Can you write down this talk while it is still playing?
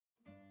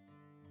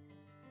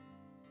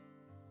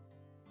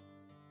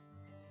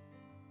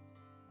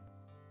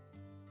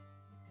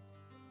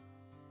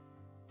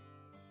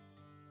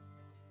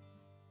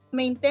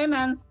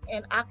maintenance,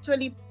 and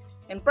actually,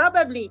 and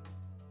probably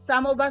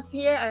some of us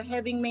here are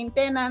having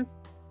maintenance,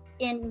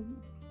 and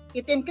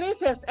it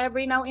increases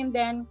every now and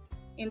then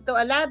into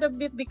a lot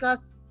of it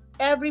because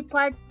every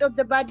part of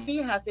the body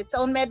has its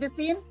own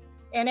medicine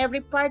and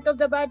every part of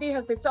the body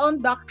has its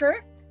own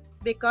doctor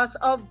because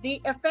of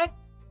the effect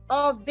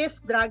of these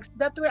drugs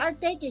that we are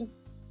taking.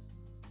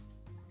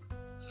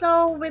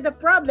 So with the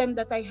problem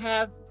that I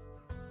have,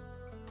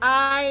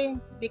 I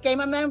became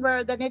a member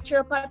of the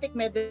naturopathic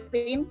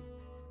medicine.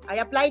 I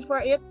applied for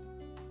it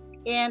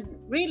and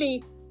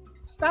really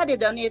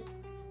studied on it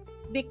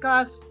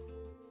because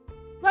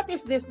what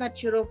is this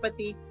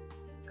naturopathy?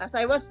 As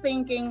I was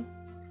thinking,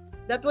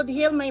 that would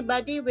heal my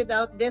body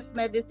without these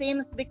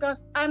medicines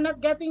because I'm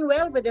not getting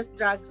well with these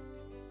drugs.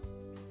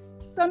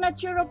 So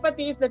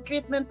naturopathy is the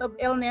treatment of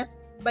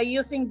illness by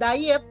using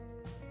diet.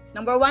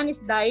 Number one is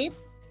diet,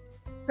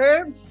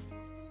 herbs,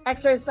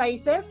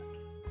 exercises,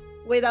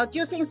 without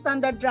using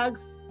standard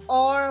drugs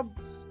or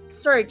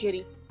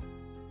surgery.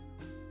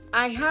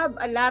 I have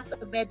a lot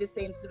of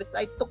medicines which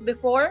I took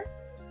before.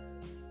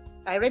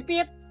 I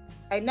repeat,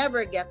 I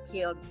never get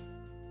healed.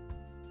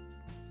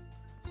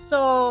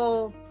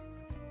 So,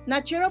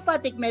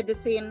 naturopathic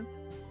medicine,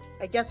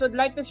 I just would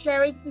like to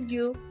share it with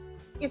you,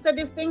 is a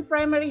distinct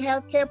primary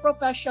healthcare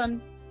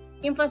profession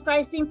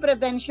emphasizing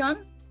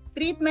prevention,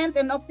 treatment,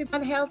 and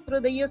optimal health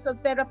through the use of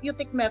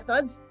therapeutic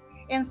methods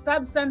and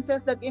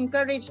substances that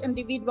encourage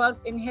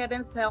individuals'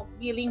 inherent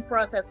self-healing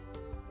process.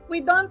 We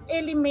don't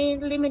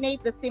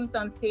eliminate the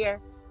symptoms here,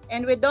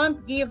 and we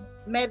don't give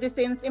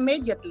medicines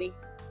immediately.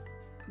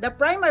 The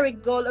primary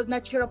goal of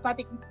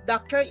naturopathic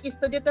doctor is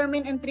to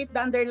determine and treat the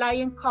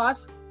underlying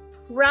cause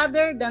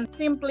rather than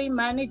simply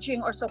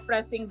managing or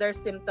suppressing their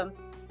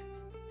symptoms.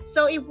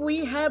 So if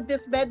we have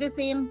this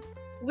medicine,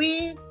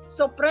 we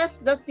suppress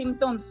the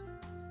symptoms.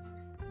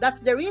 That's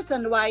the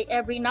reason why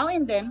every now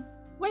and then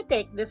we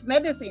take these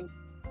medicines.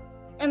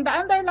 And the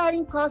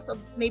underlying cause of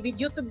maybe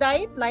due to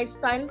diet,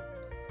 lifestyle,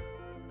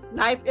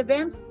 life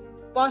events,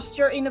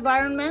 posture,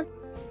 environment,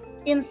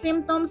 in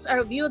symptoms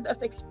are viewed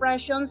as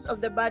expressions of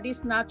the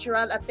body's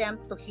natural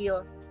attempt to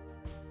heal.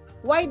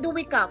 Why do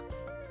we cough?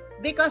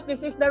 Because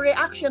this is the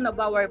reaction of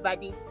our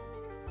body.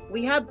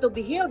 We have to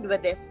be healed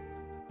with this.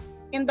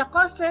 In the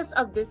causes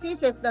of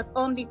diseases that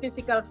only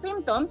physical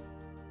symptoms,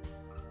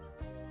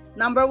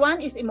 number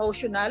one is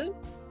emotional,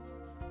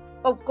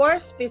 of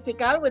course,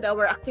 physical with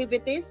our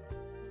activities,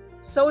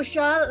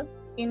 social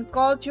and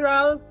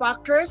cultural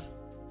factors,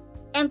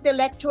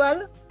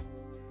 intellectual,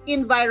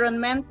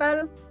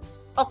 environmental,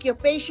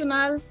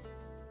 occupational,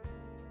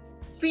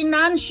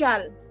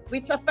 financial,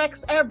 which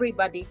affects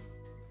everybody,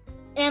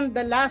 and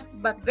the last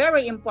but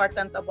very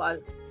important of all,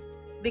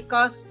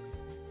 because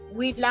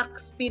we lack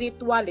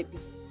spirituality.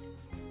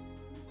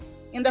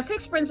 In the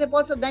 6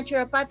 principles of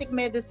naturopathic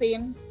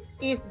medicine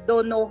is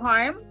do no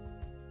harm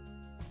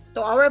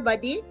to our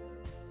body.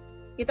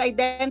 It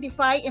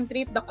identify and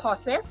treat the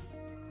causes.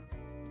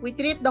 We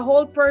treat the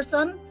whole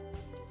person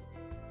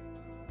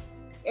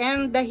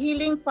and the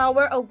healing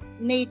power of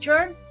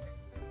nature,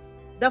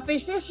 the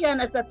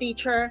physician as a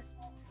teacher,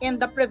 and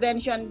the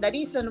prevention. The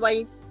reason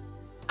why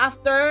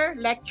after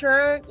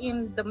lecture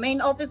in the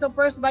main office of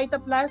First Vita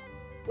Plus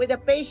with the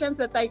patients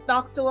that I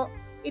talk to,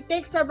 it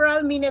takes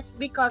several minutes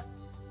because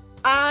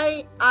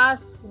I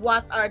ask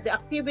what are the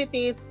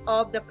activities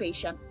of the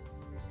patient.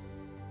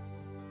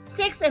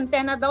 6 in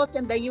 10 adults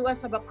in the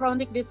US have a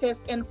chronic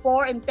disease, and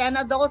 4 in 10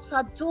 adults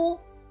have 2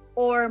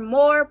 or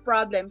more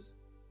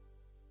problems.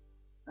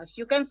 As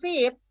you can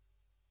see it,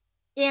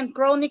 and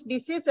chronic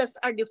diseases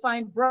are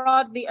defined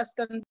broadly as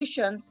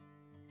conditions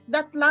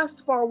that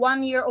last for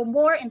 1 year or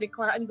more and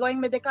require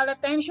ongoing medical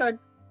attention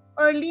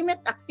or limit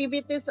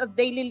activities of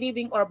daily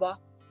living or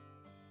both.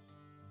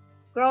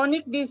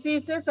 Chronic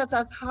diseases such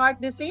as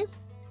heart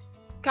disease,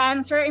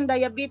 cancer, and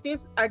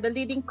diabetes are the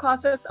leading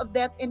causes of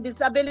death and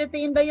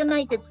disability in the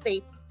United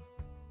States.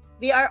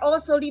 They are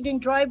also leading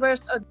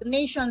drivers of the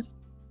nation's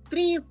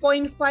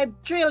 $3.5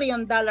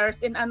 trillion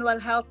in annual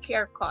health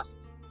care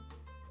costs.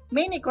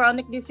 Many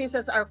chronic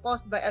diseases are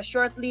caused by a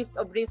short list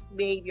of risk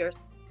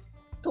behaviors: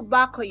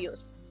 tobacco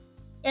use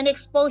and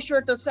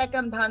exposure to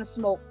secondhand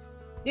smoke.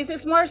 This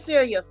is more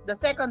serious, the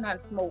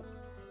secondhand smoke.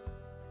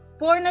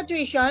 Poor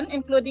nutrition,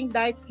 including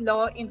diets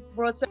low in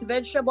fruits and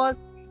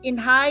vegetables, in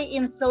high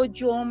in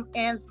sodium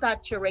and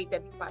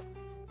saturated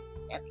fats.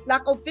 And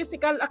lack of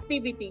physical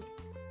activity.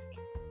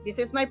 This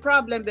is my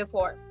problem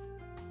before.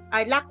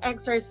 I lack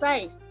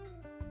exercise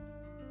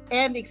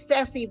and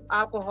excessive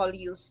alcohol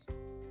use.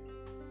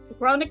 The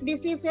chronic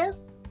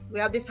diseases, we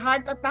have this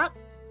heart attack,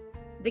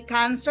 the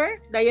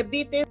cancer,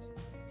 diabetes,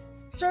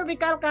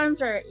 cervical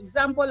cancer,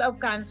 example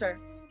of cancer.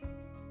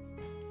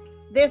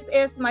 This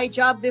is my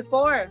job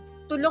before,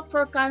 to look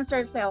for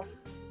cancer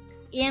cells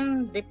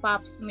in the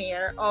pap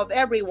smear of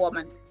every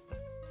woman.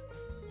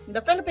 In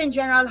the Philippine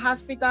General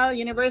Hospital,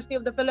 University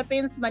of the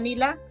Philippines,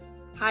 Manila,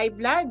 high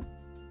blood,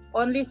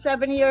 only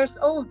 7 years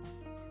old.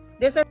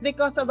 This is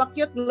because of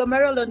acute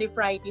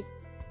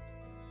glomerulonephritis,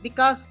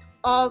 because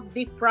of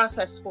the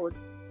processed food.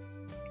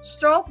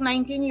 stroke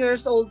 19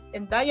 years old,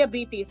 and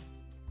diabetes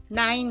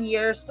 9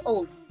 years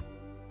old.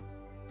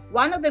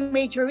 One of the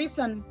major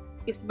reasons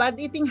is bad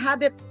eating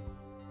habit.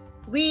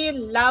 We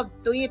love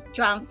to eat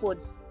junk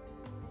foods.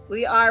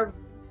 We are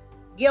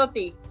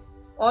guilty.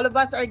 All of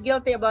us are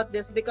guilty about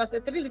this because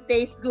it really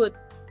tastes good.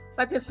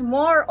 But it's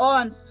more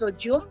on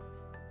sodium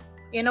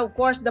and of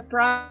course the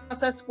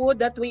processed food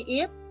that we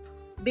eat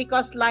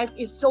because life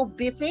is so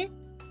busy.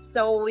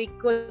 So we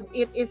could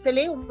eat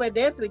easily with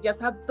this. We just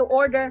have to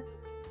order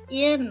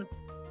in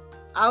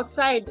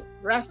outside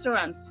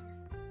restaurants.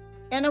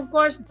 And of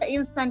course the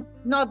instant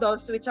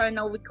noodles, which are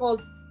now we call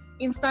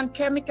instant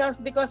chemicals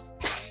because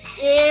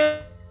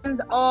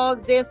end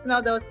of these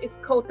noodles is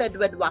coated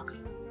with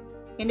wax.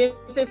 And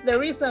this is the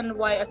reason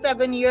why a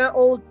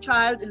 7-year-old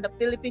child in the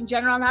Philippine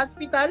General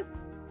Hospital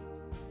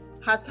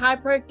has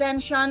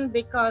hypertension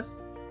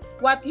because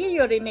what he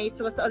urinates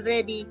was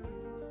already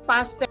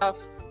past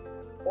cells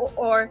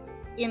or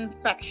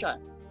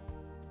infection.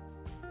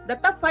 The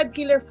top 5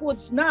 killer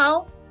foods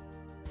now,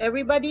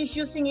 everybody is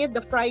using it: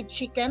 the fried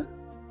chicken,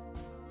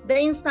 the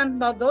instant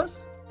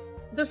noodles,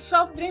 the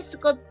soft drinks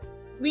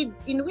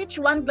in which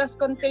 1 glass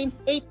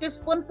contains 8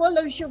 teaspoonfuls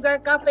of sugar,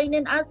 caffeine,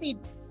 and acid,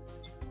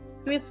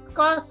 which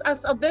cause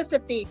us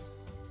obesity,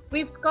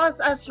 which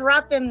cause us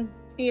rotten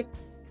teeth,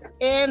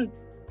 and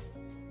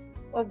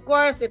of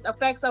course it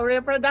affects our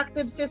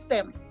reproductive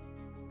system.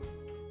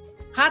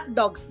 Hot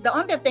dogs, the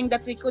only thing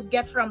that we could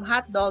get from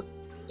hot dog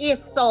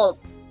is salt.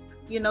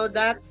 You know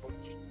that?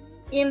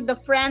 In the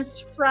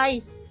French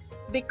fries,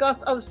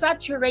 because of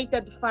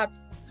saturated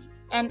fats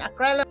and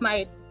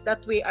acrylamide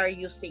that we are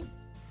using.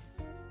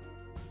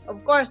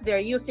 Of course, they're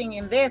using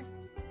in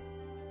this.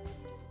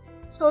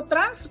 So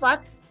trans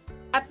fat,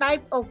 a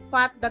type of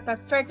fat that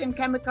has certain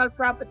chemical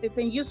properties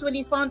and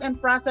usually found in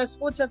processed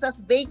foods such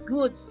as baked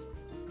goods,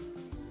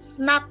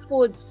 snack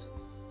foods,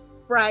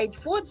 fried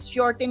foods,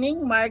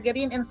 shortening,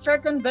 margarine, and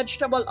certain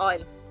vegetable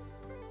oils.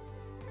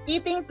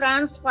 Eating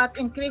trans fat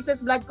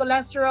increases blood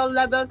cholesterol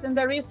levels and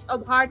the risk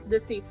of heart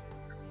disease.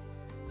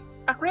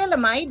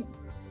 Acrylamide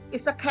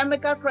is a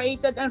chemical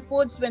created in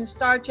foods when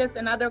starches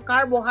and other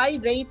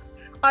carbohydrates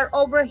are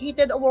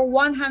overheated over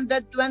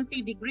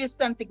 120 degrees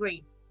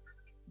centigrade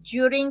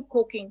during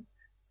cooking.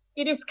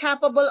 It is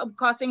capable of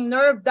causing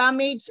nerve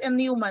damage in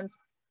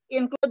humans,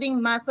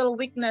 including muscle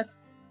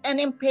weakness and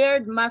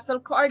impaired muscle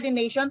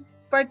coordination,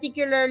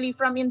 particularly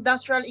from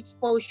industrial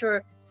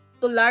exposure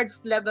to large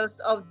levels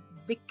of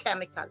the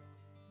chemical.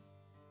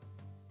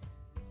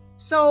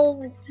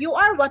 So you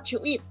are what you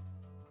eat.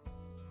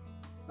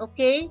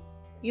 Okay?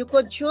 You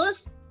could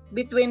choose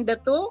between the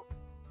two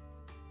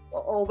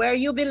or where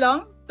you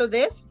belong to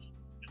this.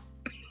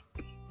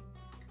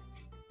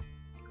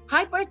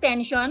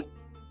 Hypertension,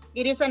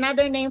 it is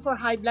another name for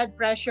high blood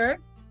pressure.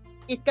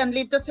 It can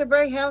lead to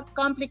severe health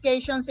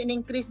complications and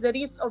increase the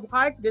risk of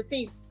heart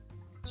disease,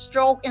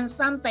 stroke, and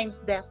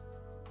sometimes death.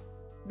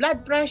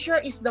 Blood pressure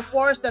is the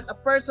force that a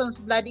person's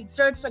blood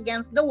exerts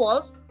against the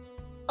walls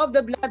of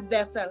the blood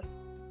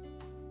vessels.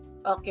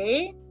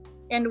 Okay?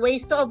 And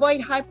ways to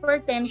avoid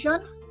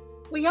hypertension,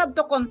 we have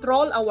to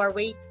control our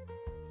weight.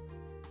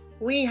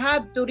 We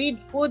have to read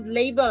food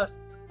labels.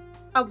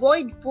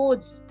 Avoid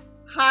foods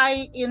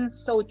high in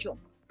sodium.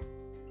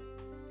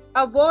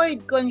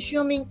 Avoid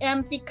consuming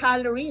empty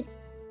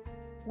calories.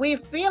 We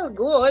feel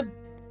good,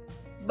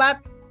 but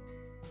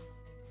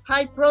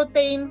high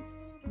protein,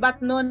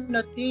 but no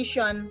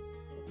nutrition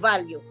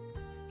value.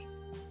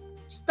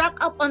 Stock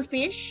up on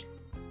fish.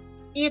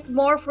 Eat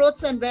more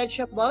fruits and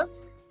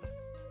vegetables.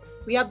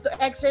 We have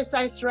to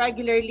exercise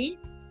regularly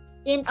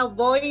and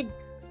avoid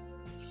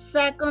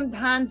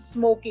second-hand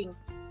smoking.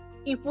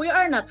 If we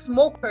are not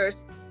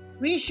smokers,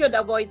 we should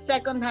avoid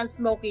second-hand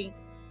smoking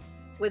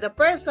with a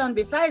person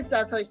besides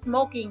us who is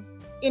smoking,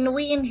 and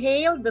we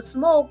inhale the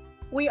smoke,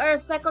 we are a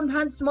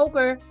second-hand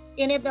smoker,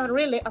 and it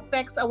really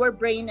affects our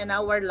brain and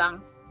our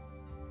lungs.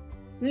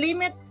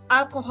 Limit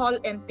alcohol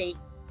intake.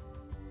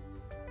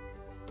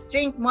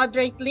 Drink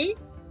moderately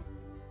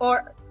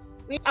or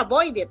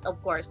avoid it,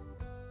 of course.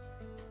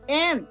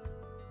 And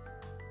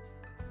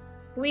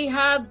we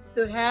have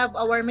to have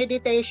our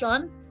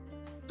meditation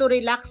to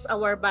relax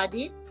our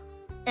body.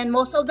 And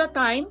most of the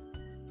time,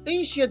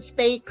 we should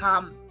stay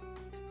calm.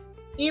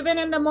 Even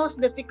in the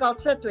most difficult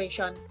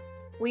situation,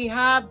 we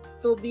have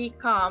to be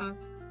calm.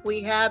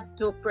 We have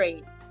to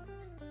pray.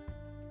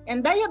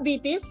 And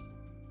diabetes,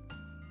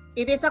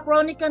 it is a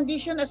chronic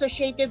condition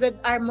associated with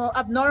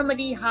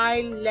abnormally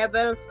high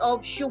levels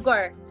of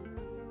sugar,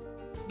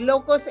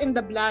 glucose in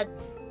the blood.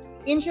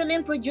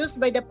 Insulin produced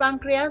by the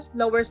pancreas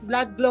lowers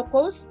blood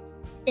glucose.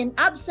 In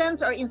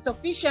absence or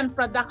insufficient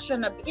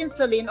production of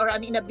insulin or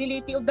an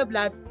inability of the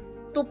blood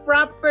to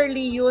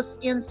properly use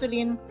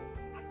insulin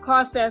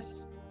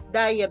causes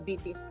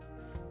diabetes.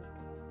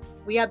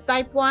 We have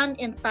type 1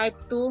 and type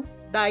 2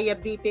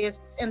 diabetes,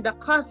 and the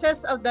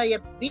causes of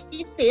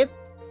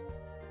diabetes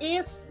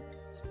is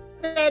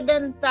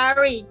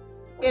sedentary,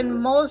 and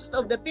most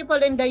of the people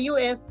in the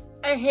US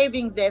are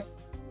having this.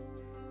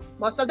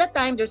 Most of the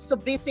time they're so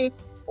busy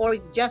or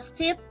just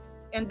sit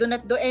and do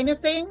not do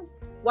anything,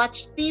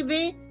 watch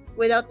TV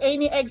without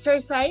any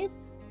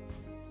exercise,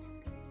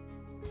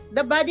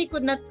 the body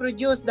could not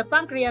produce, the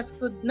pancreas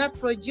could not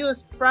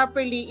produce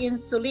properly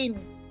insulin,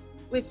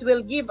 which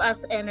will give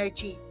us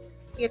energy.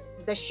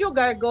 The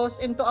sugar goes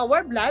into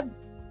our blood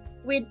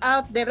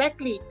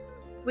directly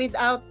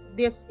without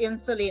this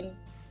insulin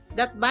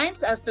that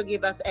binds us to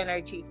give us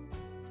energy.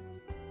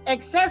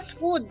 Excess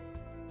food.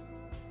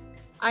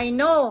 I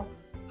know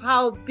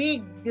how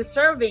big the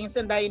servings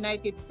in the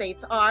United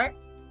States are.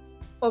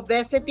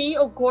 Obesity,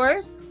 of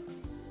course,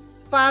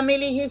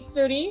 family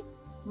history,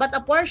 but a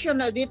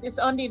portion of it is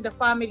only the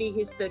family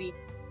history.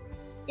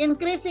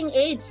 Increasing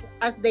age,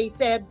 as they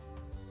said,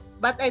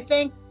 but I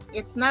think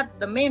it's not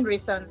the main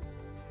reason.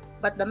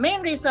 But the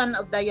main reason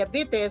of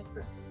diabetes,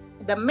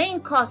 the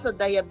main cause of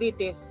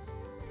diabetes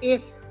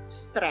is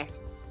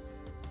stress.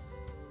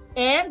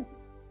 And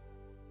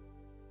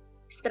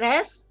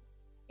stress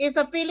is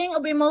a feeling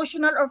of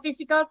emotional or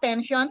physical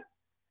tension.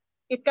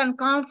 It can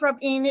come from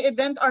any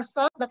event or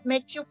thought that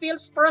makes you feel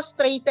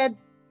frustrated,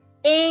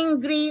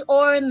 angry,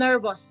 or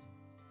nervous.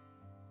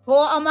 Who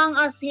among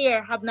us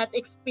here have not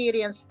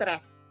experienced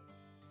stress?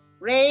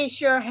 Raise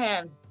your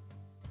hand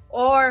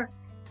or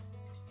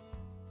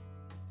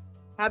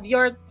have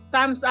your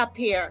thumbs up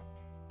here.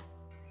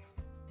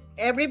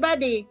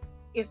 Everybody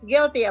is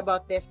guilty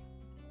about this.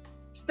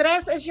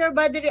 Stress is your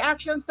body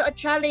reactions to a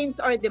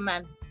challenge or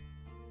demand.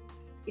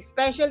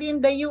 Especially in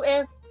the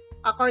US,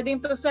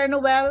 according to Sir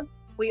Noel,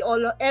 we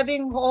all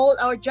having hold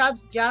our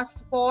jobs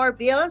just for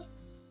bills.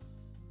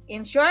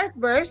 In short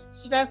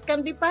bursts, stress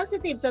can be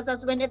positive, such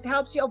as when it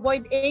helps you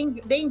avoid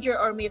danger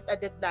or meet a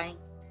deadline.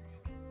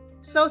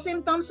 So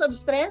symptoms of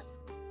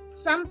stress,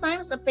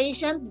 sometimes a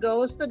patient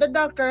goes to the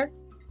doctor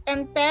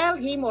and tell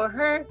him or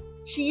her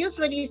she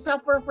usually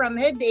suffers from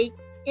headache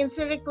and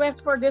she requests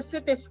for the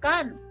CT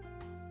scan.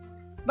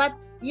 But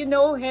you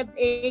know,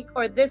 headache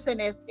or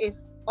dizziness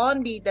is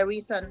only the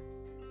reason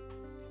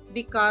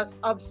because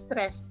of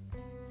stress.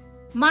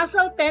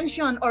 Muscle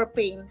tension or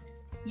pain.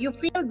 You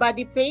feel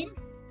body pain,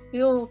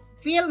 you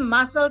feel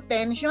muscle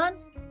tension,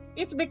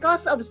 it's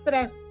because of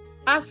stress.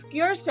 Ask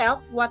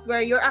yourself what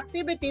were your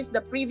activities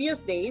the previous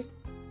days,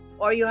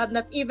 or you have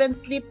not even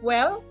slept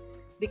well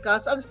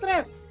because of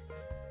stress.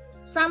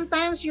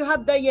 Sometimes you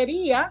have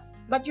diarrhea,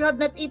 but you have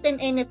not eaten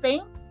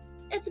anything.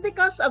 It's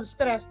because of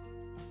stress.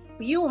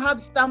 You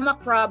have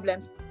stomach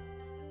problems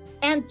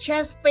and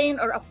chest pain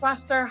or a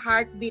faster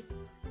heartbeat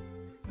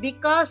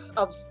because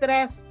of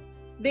stress,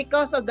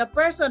 because of the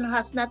person who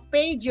has not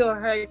paid you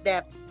her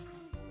debt.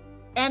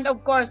 And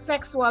of course,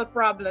 sexual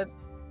problems.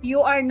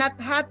 You are not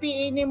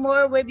happy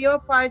anymore with your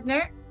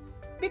partner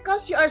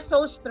because you are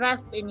so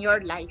stressed in your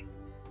life.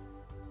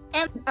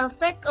 And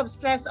effect of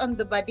stress on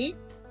the body,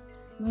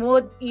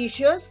 mood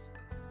issues,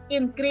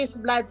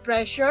 increased blood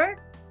pressure,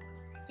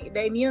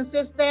 the immune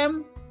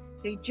system,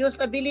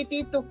 reduced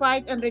ability to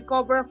fight and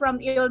recover from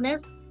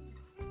illness,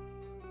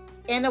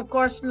 and of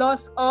course,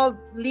 loss of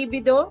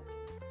libido,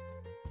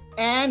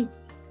 and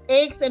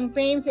aches and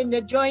pains in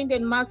the joint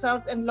and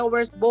muscles and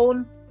lowers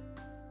bone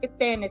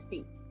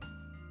tendency.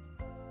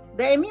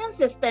 The immune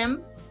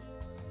system,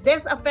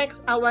 this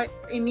affects our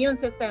immune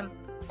system.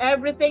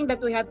 Everything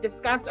that we have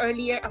discussed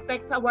earlier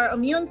affects our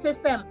immune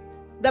system,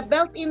 the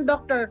built-in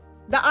doctor,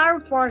 the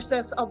armed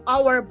forces of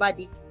our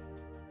body.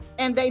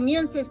 And the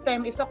immune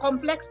system is a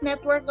complex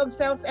network of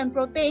cells and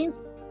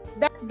proteins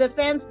that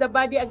defends the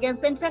body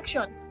against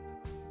infection.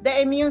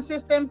 The immune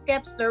system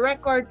keeps the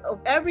record of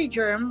every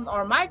germ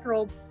or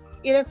microbe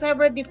it has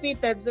ever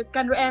defeated, so it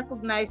can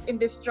recognize and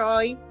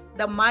destroy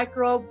the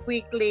microbe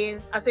quickly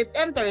as it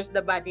enters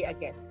the body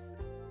again.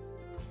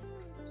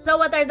 So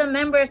what are the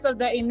members of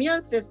the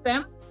immune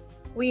system?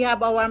 We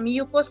have our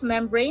mucous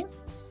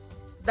membranes,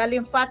 the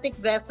lymphatic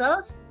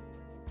vessels,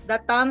 the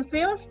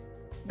tonsils,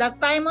 the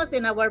thymus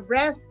in our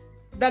breast,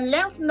 the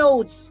lymph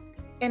nodes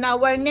in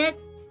our neck,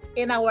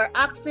 in our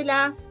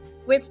axilla,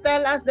 which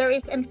tell us there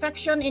is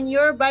infection in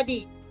your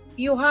body.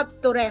 You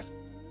have to rest.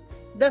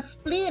 The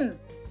spleen,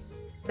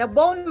 the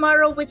bone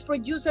marrow which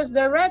produces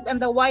the red and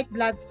the white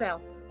blood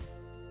cells.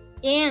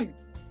 And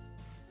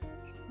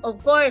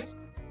of course,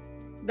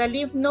 the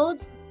lymph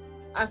nodes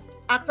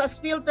acts as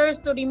filters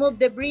to remove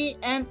debris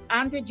and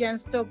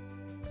antigens to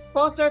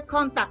foster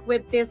contact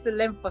with these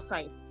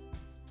lymphocytes.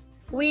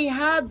 We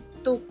have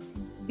to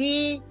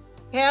be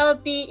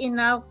healthy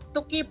enough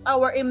to keep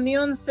our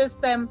immune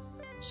system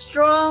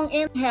strong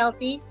and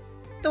healthy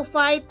to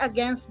fight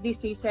against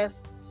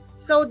diseases,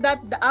 so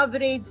that the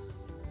average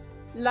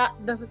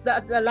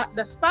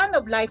the span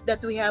of life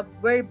that we have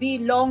will be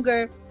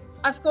longer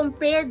as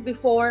compared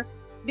before,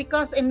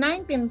 because in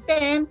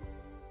 1910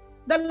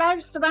 the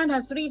lifespan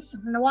has reached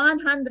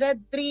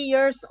 103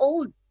 years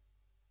old,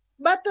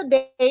 but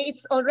today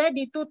it's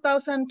already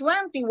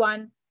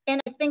 2021,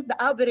 and I think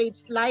the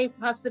average life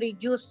has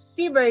reduced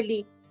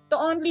severely to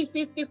only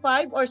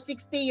 55 or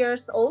 60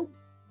 years old.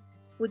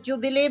 Would you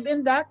believe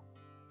in that?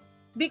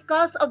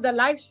 Because of the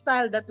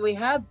lifestyle that we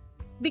have,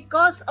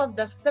 because of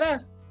the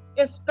stress,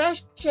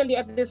 especially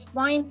at this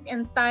point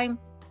in time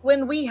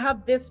when we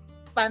have this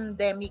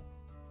pandemic.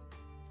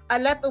 A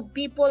lot of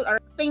people are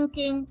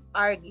thinking,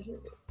 are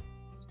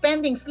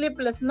spending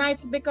sleepless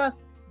nights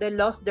because they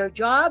lost their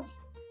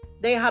jobs,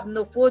 they have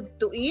no food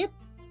to eat.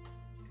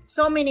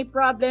 So many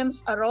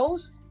problems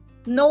arose,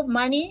 no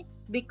money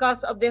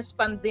because of this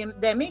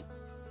pandemic.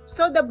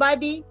 So the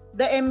body,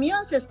 the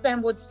immune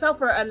system would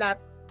suffer a lot,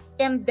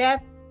 and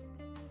death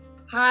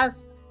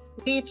has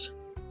reached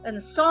in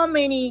so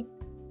many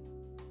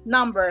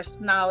numbers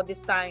now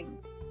this time.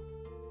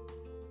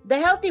 The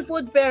Healthy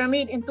Food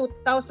Pyramid in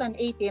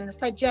 2018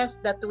 suggests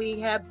that we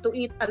have to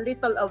eat a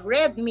little of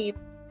red meat,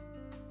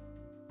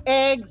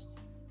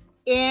 eggs,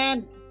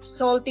 and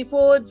salty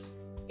foods,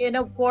 and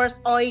of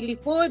course oily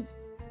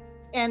foods.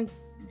 And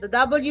the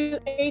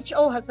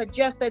WHO has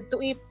suggested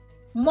to eat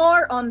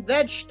more on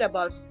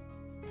vegetables.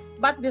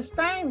 But this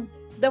time,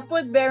 the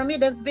food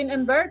pyramid has been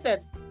inverted.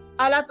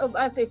 A lot of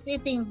us is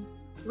eating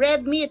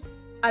red meat.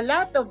 A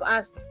lot of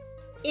us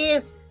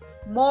is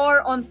more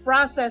on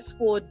processed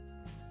food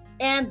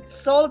and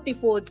salty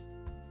foods,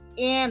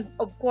 and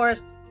of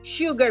course,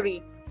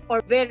 sugary or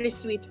very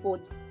sweet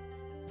foods.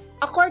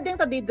 According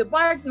to the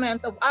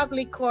Department of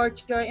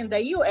Agriculture in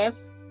the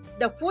US,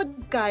 the food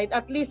guide,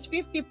 at least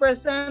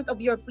 50% of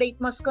your plate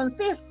must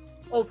consist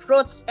of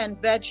fruits and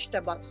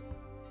vegetables.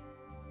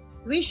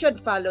 We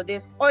should follow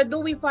this. Or do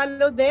we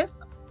follow this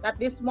at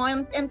this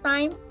moment in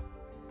time?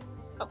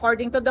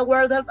 According to the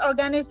World Health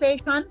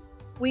Organization,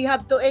 we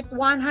have to eat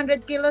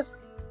 100 kilos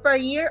per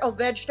year of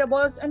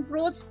vegetables and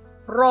fruits,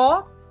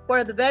 raw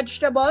for the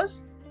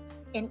vegetables,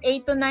 and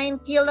 8 to 9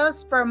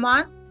 kilos per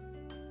month,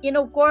 and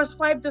of course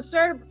 5 to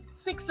 6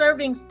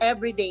 servings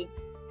every day.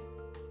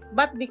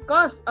 But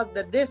because of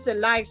the busy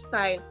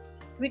lifestyle,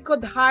 we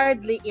could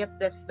hardly eat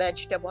these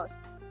vegetables.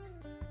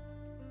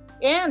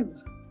 And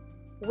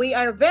we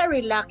are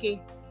very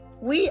lucky,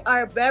 we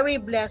are very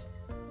blessed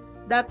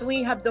that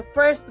we have the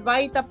First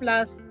Vita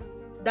Plus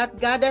that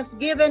God has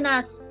given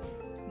us,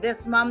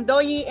 this Ma'am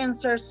Doyee and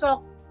Sir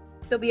Sok,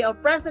 to be our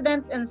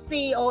president and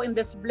CEO, and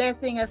this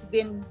blessing has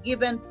been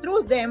given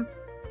through them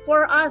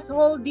for us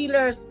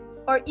wholesalers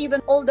or even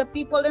all the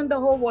people in the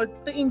whole world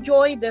to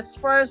enjoy this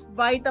First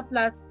Vita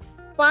Plus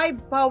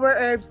 5 power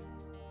herbs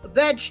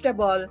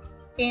vegetable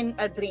in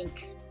a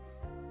drink.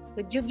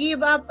 Could you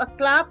give up a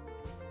clap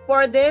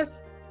for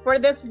this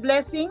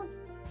blessing?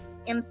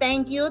 And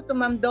thank you to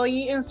Ma'am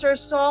Doyee and Sir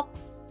Sok,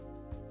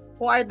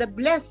 who are the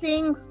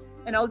blessings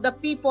and all the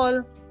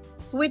people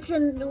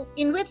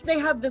in which they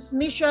have this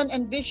mission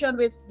and vision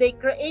which they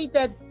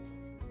created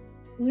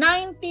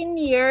 19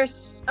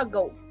 years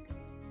ago.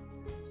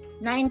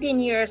 19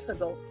 years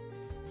ago.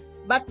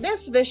 But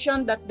this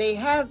vision that they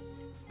have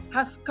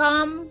has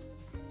come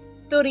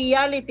to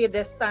reality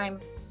this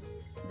time.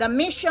 The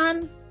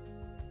mission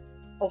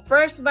of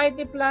First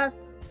Vita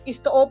Plus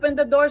is to open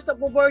the doors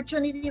of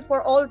opportunity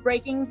for all,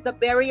 breaking the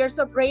barriers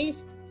of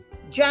race,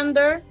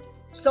 gender,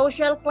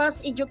 social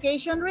class,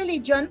 education,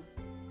 religion,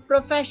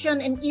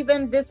 profession, and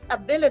even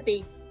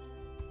disability,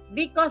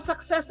 because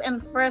success in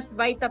First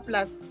Vita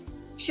Plus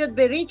should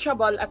be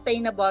reachable,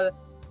 attainable,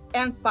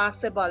 and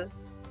possible.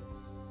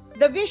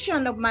 The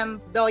vision of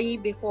Ma'am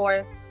Doyee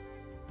before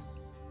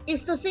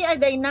is to see a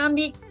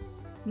dynamic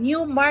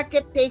new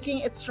market taking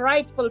its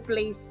rightful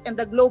place in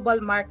the global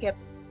market,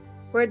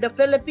 where the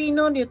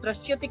Filipino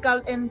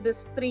nutraceutical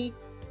industry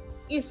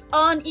is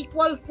on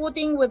equal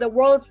footing with the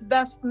world's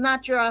best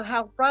natural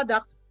health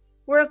products,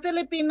 where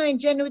Filipino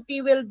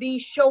ingenuity will be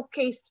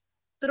showcased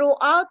through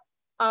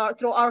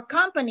our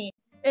company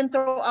and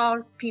through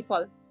our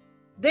people.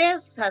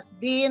 This has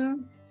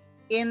been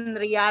in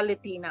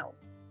reality now.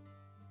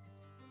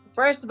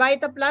 First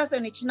Vita Plus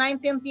in its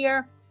 19th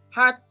year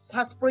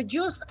has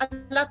produced a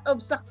lot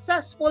of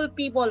successful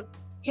people,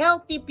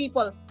 healthy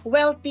people,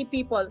 wealthy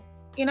people,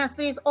 in a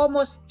series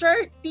almost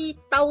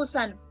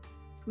 30,000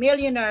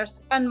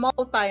 millionaires and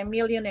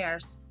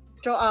multi-millionaires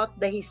throughout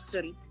the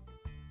history.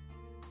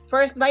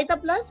 First Vita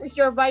Plus is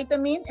your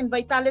vitamin and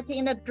vitality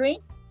in a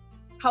drink.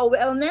 How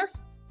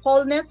wellness,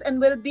 wholeness, and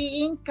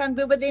well-being can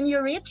be within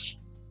your reach.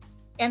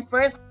 And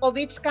first of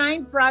its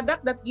kind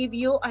product that give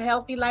you a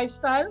healthy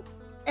lifestyle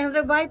and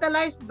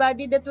revitalized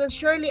body that will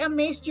surely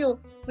amaze you,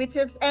 which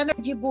is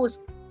energy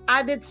boost,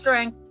 added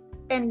strength,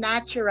 and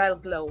natural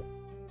glow.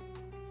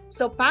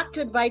 So packed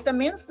with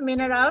vitamins,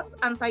 minerals,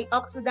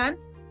 antioxidant,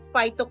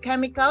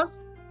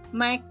 phytochemicals,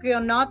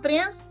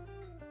 micronutrients.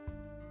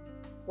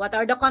 What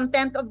are the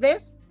content of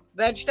this?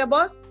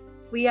 Vegetables.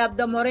 We have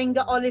the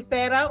moringa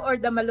oleifera or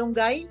the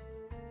malunggay.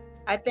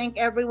 I think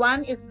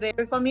everyone is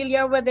very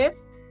familiar with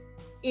this.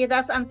 It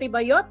has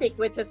antibiotic,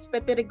 which is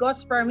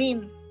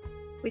piperigospermine,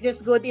 which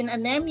is good in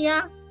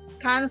anemia,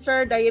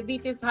 cancer,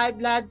 diabetes, high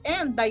blood,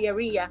 and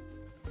diarrhea.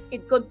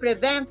 It could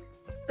prevent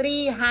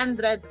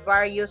 300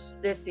 various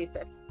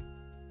diseases.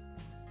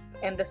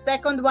 And the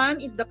second one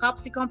is the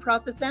capsicum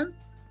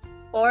protusans,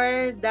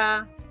 or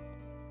the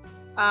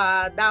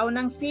daon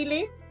ng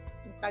sili,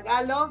 in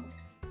Tagalog,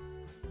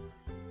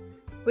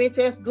 which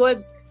is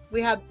good.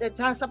 It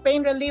has a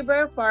pain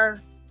reliever for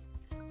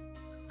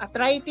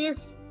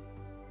arthritis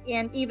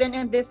and even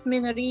in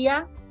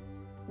dysmenorrhea,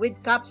 with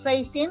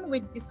capsaicin,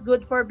 which is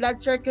good for blood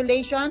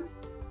circulation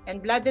and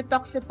blood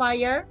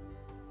detoxifier.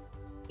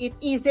 It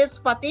eases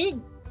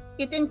fatigue,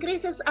 it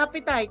increases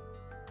appetite,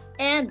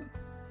 and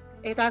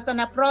it has an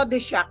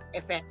aphrodisiac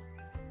effect.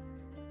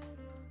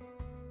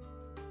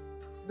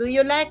 Do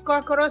you like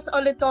Corcorus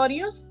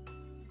oletorius?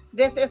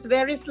 This is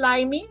very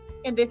slimy,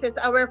 and this is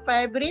our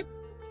favorite.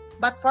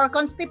 But for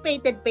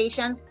constipated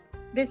patients,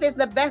 this is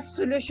the best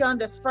solution,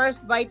 this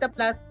First Vita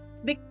Plus,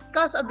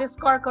 because of this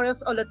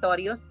Corcorus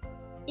oletorius.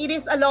 It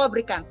is a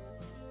lubricant.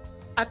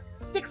 At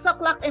 6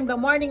 o'clock in the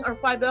morning or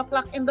 5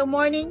 o'clock in the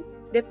morning,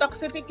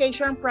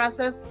 detoxification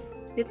process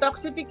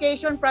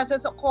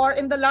occurs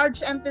in the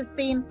large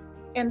intestine,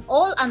 and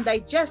all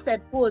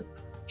undigested food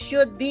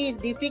should be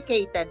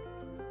defecated.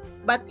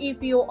 But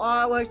if you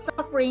are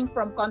suffering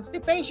from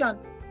constipation,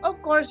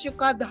 of course, you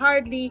could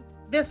hardly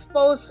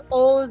dispose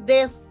all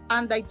this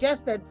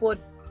undigested food,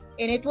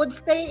 and it would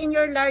stay in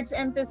your large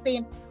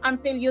intestine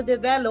until you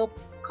develop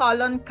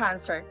colon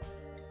cancer.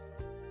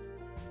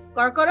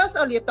 Corcorus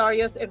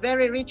oletorius is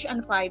very rich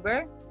in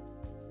fiber.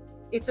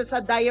 It's a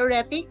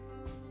diuretic.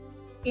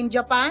 In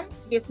Japan,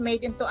 it is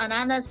made into an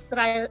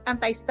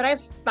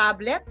anti-stress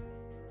tablet,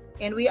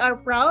 and we are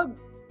proud.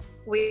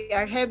 We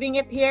are having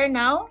it here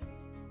now.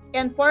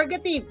 And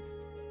purgative,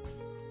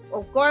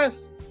 of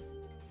course,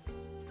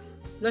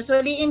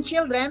 usually in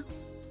children,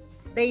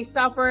 they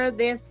suffer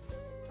these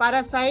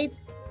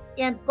parasites,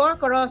 and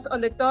Corcorus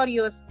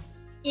oletorius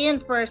in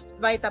First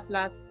Vita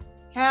Plus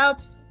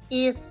helps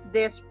ease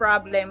this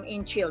problem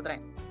in children.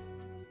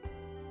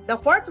 The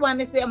fourth one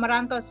is the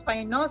Amaranthus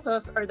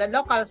spinosus, or the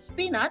local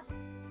spinach,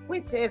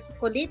 which is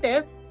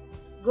colitis,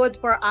 good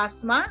for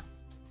asthma.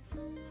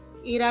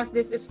 It has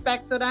this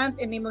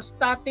expectorant and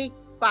hemostatic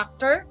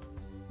factor,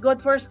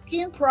 good for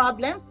skin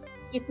problems.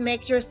 It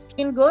makes your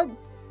skin good,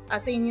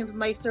 as in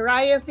my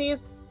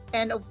psoriasis,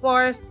 and of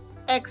course,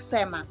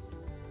 eczema.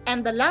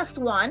 And the last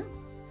one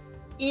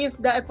is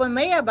the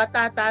Epomea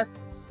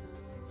batatas,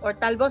 or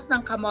talbos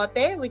ng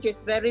kamote, which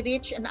is very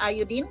rich in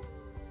iodine.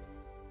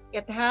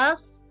 It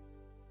helps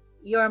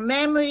your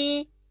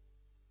memory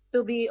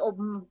to be of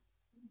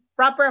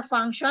proper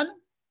function.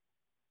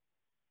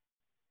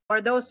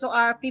 For those who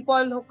are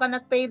people who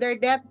cannot pay their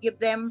debt, give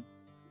them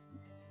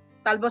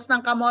talbos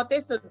ng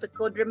kamote so they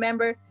could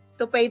remember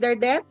to pay their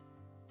debts.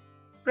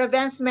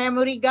 Prevents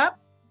memory gap.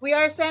 We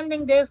are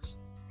sending this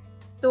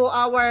to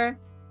our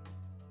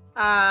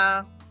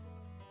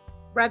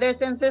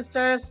brothers and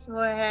sisters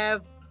who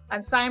have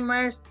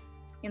Alzheimer's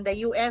in the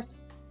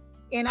US.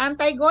 In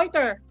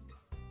anti-goiter,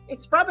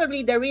 it's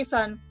probably the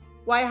reason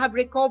why I have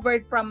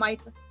recovered from my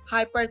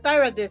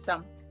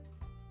hyperthyroidism.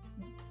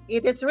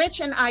 It is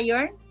rich in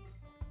iron,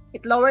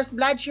 it lowers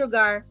blood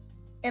sugar,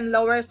 and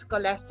lowers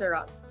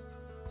cholesterol.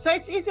 So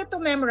it's easy to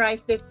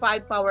memorize the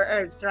 5 power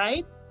herbs,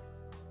 right?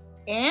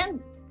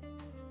 And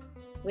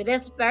with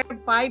this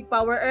 5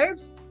 power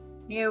herbs,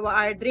 you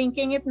are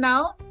drinking it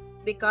now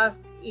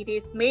because it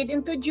is made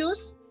into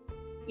juice.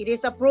 It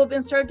is approved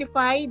and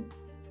certified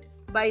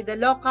by the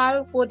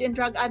local Food and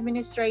Drug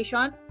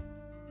Administration,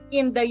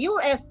 in the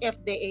US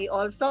FDA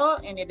also,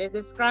 and it is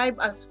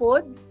described as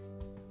food,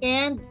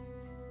 and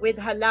with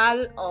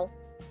halal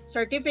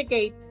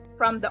certificate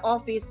from the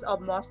Office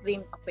of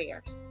Muslim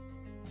Affairs.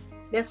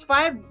 There's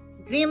 5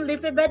 green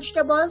leafy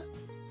vegetables.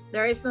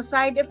 There is no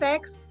side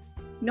effects,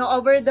 no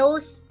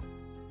overdose.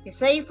 It's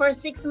safe for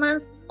 6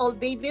 months old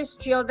babies,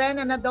 children,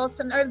 and adults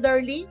and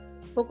elderly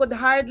who could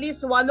hardly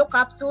swallow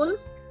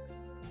capsules.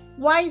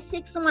 Why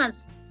 6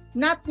 months,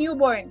 not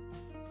newborn?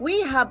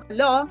 We have a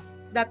law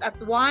that at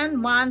 1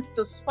 month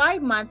to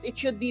 5 months, it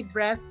should be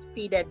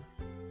breastfeeded.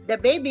 The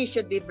baby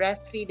should be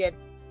breastfeeded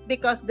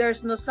because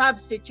there's no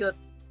substitute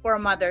for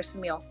mother's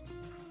milk.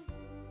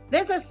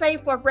 This is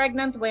safe for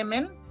pregnant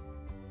women,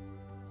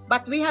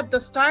 but we have to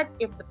start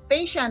if the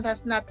patient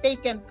has not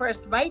taken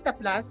First Vita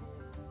Plus.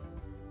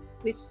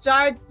 We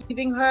start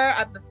giving her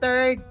at the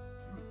 3rd,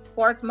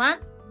 4th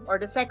month or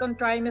the 2nd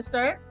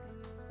trimester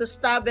to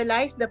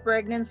stabilize the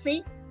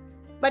pregnancy.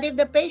 But if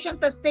the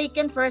patient has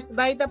taken First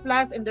Vita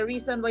Plus and the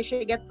reason why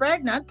she get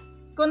pregnant,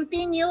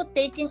 continue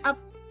taking up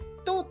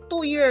to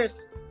 2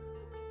 years.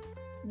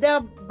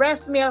 The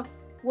breast milk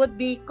would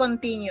be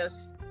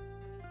continuous.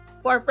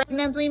 For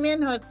pregnant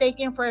women who are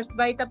taking First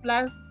Vita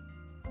Plus,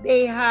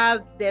 they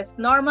have this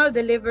normal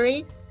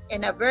delivery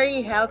and a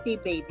very healthy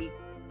baby.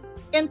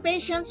 And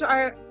patients who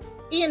are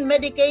in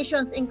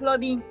medications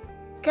including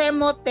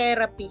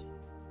chemotherapy.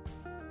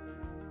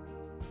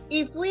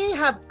 If we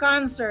have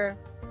cancer,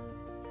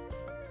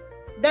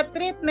 the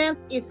treatment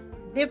is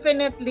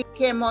definitely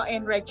chemo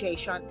and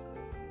radiation.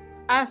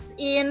 As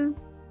in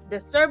the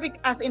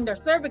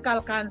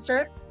cervical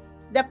cancer,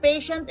 the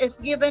patient is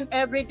given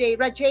every day,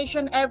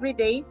 radiation every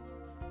day,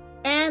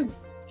 and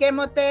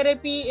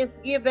chemotherapy is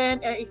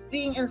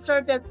being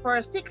inserted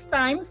for 6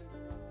 times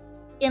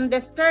in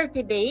this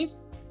 30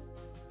 days.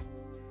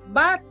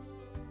 But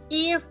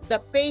if the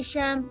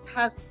patient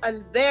has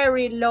a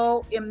very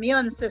low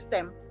immune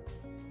system,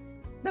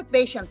 the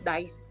patient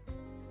dies.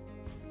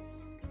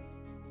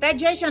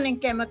 Radiation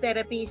and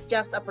chemotherapy is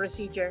just a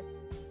procedure.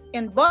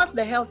 and both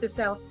the healthy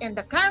cells and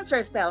the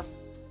cancer cells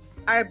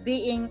are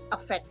being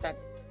affected.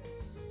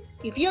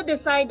 If you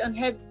decide on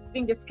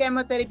having this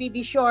chemotherapy,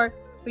 be sure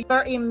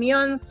your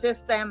immune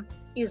system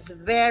is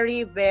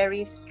very,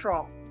 very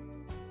strong.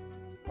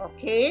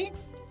 Okay?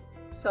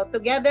 So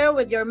together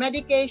with your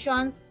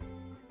medications,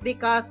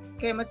 because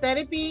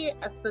chemotherapy,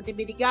 as to the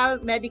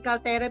medical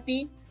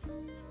therapy,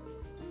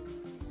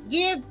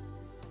 give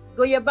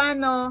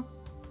guyabano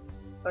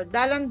or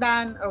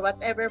dalandan or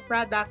whatever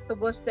product to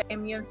boost the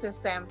immune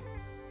system,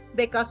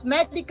 because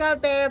medical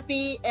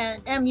therapy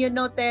and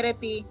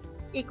immunotherapy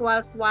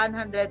equals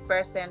 100%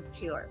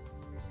 cure.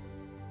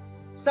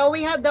 So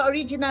we have the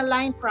original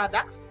line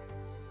products,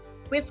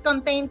 which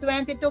contain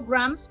 22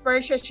 grams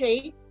per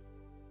sachet,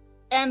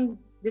 and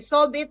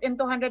dissolve it in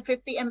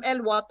 250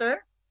 ml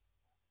water.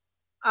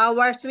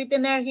 Our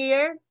sweetener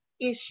here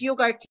is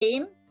sugar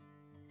cane.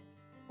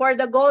 For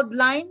the gold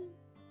line,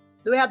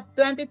 we have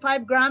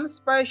 25 grams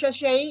per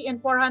sachet in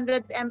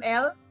 400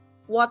 ml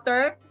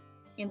water.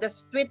 In the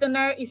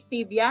sweetener is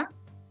stevia.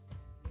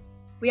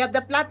 We have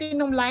the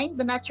platinum line,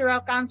 the natural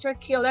cancer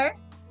killer,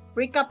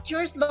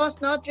 recaptures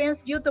lost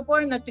nutrients due to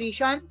poor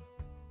nutrition,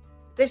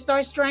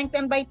 restores strength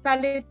and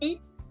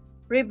vitality,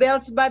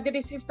 rebuilds body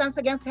resistance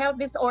against health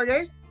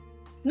disorders.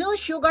 No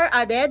sugar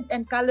added,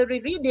 and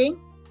calorie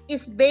reading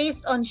is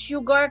based on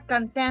sugar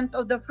content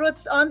of the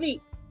fruits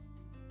only.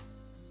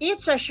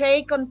 Each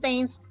sachet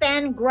contains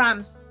 10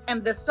 grams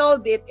and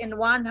dissolve it in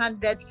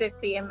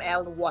 150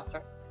 ml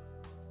water.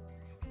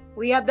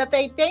 We have the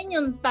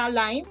titanium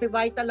line,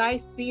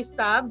 revitalized 3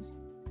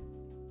 tabs.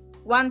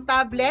 1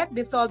 tablet,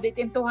 dissolve it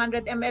in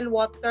 200 ml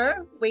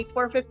water. Wait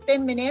for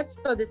 15 minutes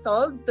to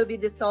be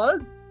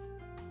dissolved.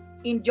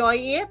 Enjoy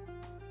it.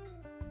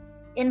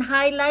 In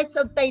highlights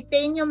of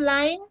titanium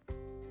line,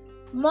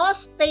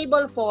 most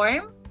stable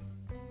form,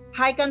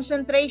 high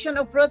concentration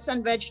of fruits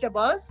and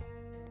vegetables,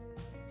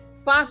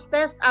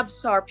 fastest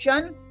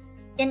absorption,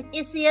 and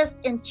easiest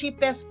and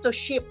cheapest to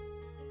ship.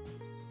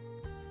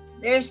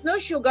 There's no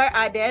sugar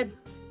added,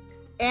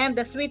 and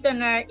the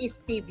sweetener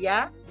is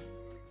stevia,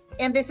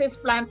 and this is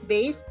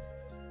plant-based,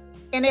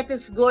 and it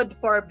is good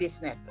for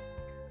business.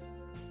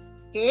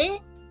 Okay?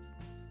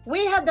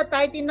 We have the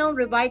Titanium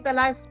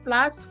Revitalized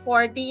Plus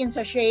 40 in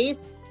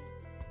sachets,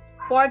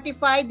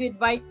 fortified with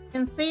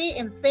vitamin C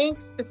and zinc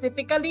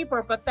specifically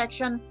for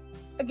protection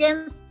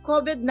against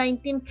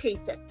COVID-19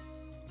 cases,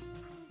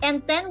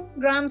 and 10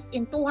 grams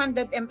in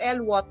 200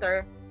 ml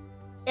water,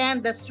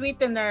 and the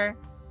sweetener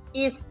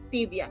is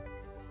stevia.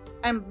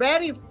 I'm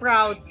very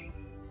proud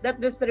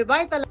that this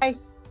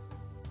revitalized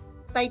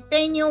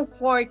Titanium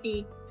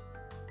 40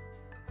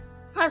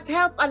 has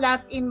helped a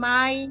lot in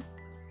my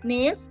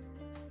niece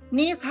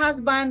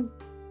husband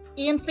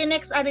in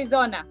Phoenix,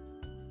 Arizona.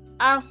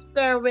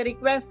 After we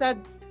requested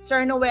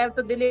Sir Noel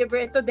to deliver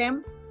it to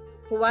them,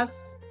 who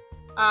has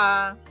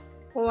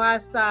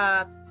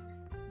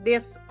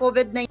this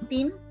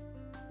COVID-19,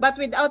 but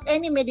without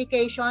any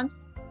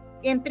medications,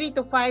 in 3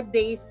 to 5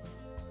 days,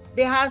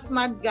 the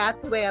husband got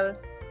well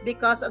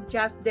because of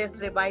just this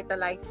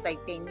revitalized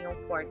Titanium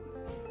 40.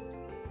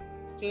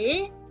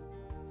 Okay,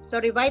 so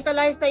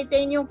revitalized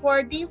Titanium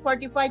 40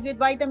 fortified with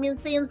vitamin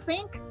C and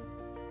zinc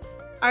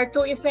are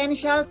 2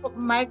 essential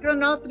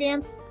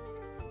micronutrients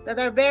that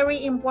are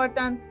very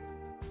important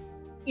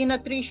in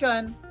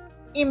nutrition,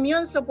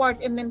 immune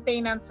support, and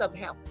maintenance of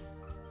health.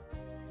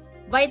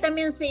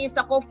 Vitamin C is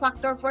a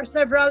cofactor for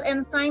several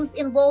enzymes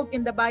involved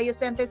in the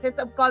biosynthesis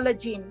of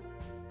collagen,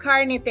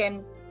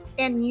 carnitine,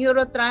 and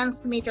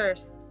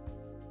neurotransmitters.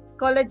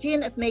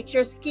 Collagen, it makes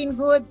your skin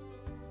good.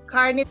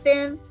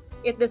 Carnitine,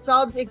 it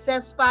dissolves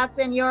excess fats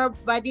in your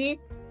body.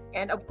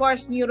 And of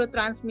course,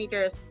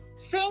 neurotransmitters.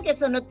 Zinc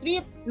is a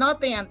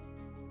nutrient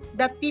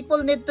that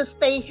people need to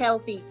stay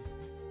healthy.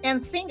 And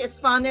zinc is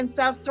found in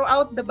cells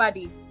throughout the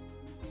body.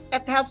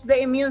 It helps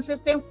the immune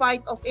system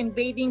fight off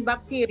invading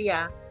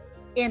bacteria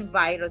and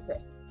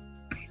viruses.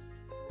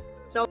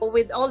 So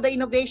with all the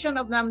innovation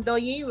of Ma'am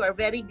Doyee, we are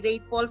very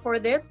grateful for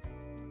this.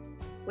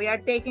 We are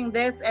taking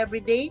this every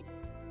day.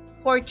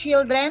 For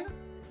children,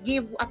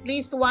 give at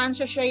least 1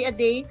 sachet a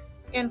day.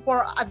 And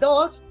for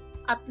adults,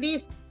 at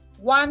least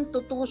 1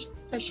 to 2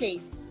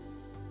 sachets.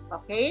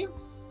 Okay?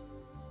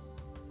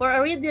 For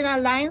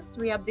original lines,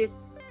 we have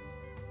this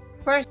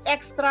first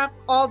extract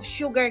of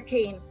sugar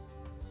cane.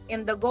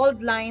 In the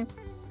gold lines,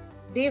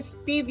 this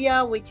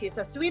stevia, which is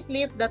a sweet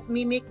leaf that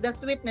mimic the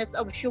sweetness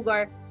of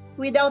sugar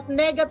without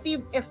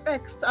negative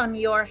effects on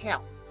your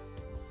health.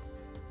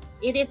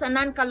 It is a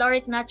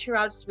non-caloric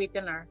natural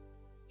sweetener.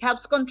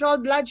 Helps control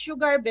blood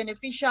sugar,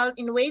 beneficial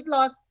in weight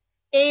loss,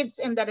 aids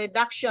in the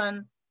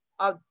reduction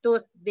of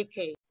tooth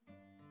decay.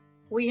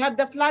 We have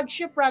the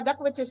flagship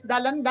product, which is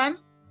Dalandan.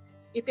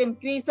 It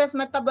increases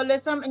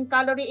metabolism and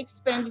calorie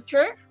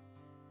expenditure,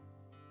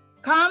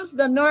 calms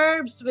the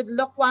nerves with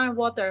lukewarm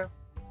water.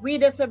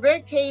 With a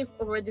severe case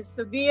or the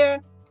severe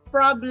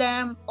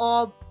problem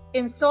of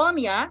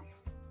insomnia,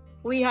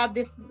 we have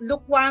this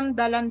lukewarm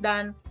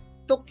Dalandan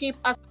to keep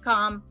us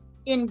calm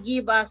and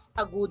give us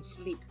a good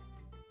sleep.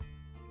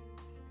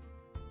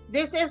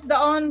 This is the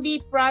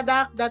only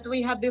product that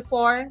we have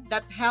before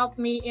that helped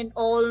me in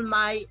all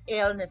my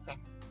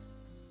illnesses.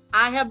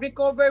 I have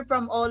recovered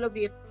from all of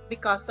it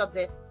because of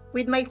this.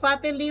 With my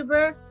fatty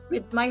liver,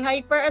 with my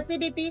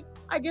hyperacidity,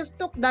 I just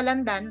took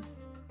Dalandan,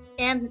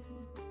 and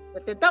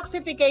the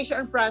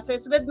detoxification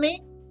process with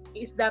me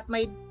is that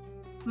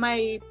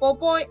my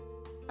popo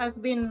has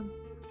been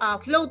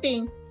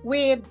floating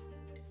with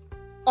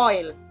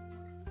oil.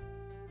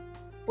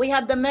 We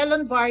have the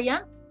melon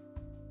variant,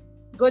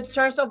 good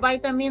source of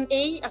vitamin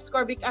A,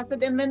 ascorbic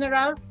acid, and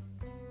minerals,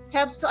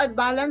 helps to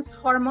balance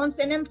hormones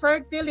and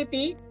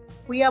infertility.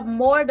 We have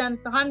more than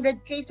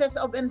 100 cases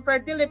of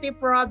infertility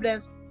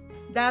problems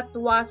that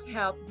was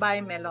helped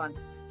by melon.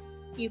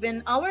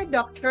 Even our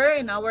doctor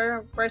in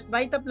our First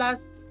Vita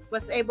Plus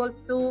was able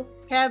to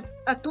have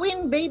a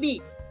twin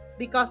baby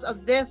because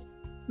of this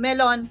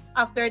melon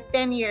after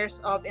 10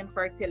 years of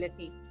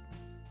infertility.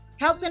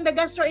 Helps in the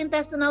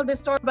gastrointestinal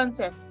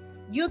disturbances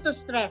due to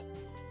stress,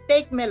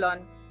 take melon.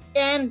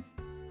 And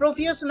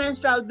profuse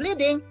menstrual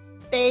bleeding,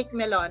 take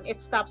melon.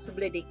 It stops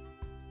bleeding.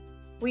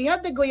 We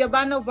have the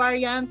Guyabano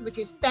variant, which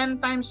is 10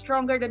 times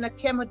stronger than a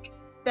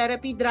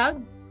chemotherapy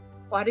drug.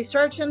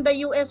 Research in the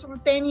US for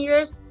 10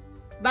 years,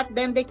 but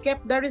then they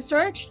kept the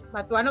research.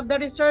 But one of the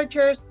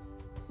researchers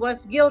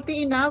was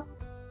guilty enough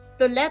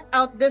to let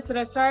out this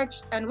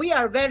research, and we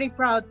are very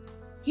proud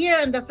here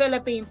in the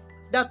Philippines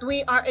that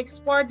we are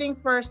exporting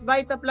First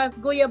Vita Plus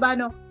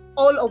Guyabano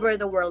all over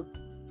the world.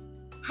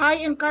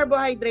 High in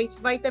carbohydrates,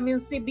 vitamin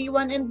C,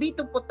 B1 and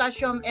B2,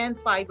 potassium and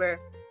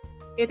fiber.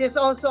 It is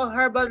also a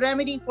herbal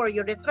remedy for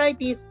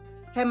urethritis,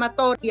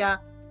 hematuria,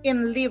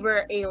 and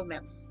liver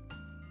ailments.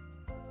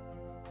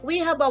 We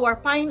have our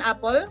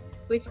pineapple,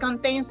 which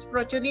contains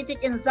proteolytic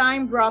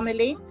enzyme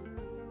bromelain.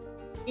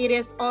 It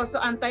is also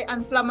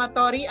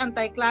anti-inflammatory,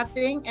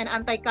 anti-clotting, and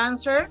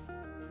anti-cancer.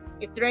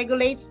 It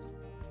regulates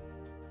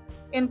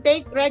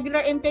intake. Regular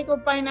intake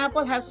of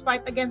pineapple helps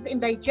fight against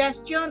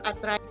indigestion,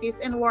 arthritis,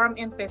 and worm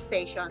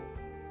infestation.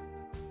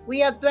 We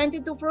have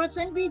 22 fruits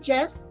and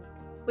veggies,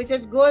 which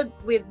is good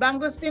with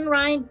mangosteen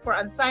rind for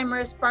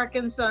Alzheimer's,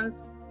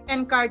 Parkinson's,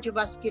 and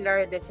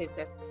cardiovascular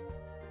diseases.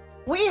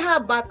 We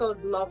have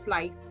bottled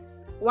blowflies,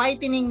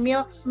 whitening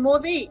milk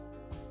smoothie,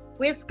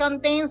 which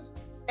contains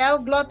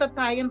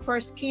L-glutathione for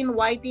skin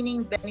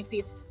whitening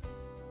benefits.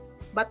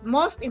 But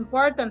most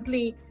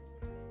importantly,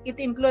 it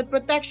includes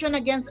protection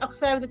against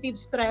oxidative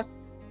stress,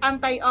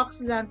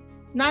 antioxidant,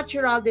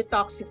 natural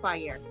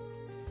detoxifier.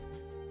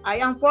 I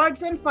am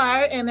Forged in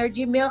Fire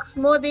Energy Milk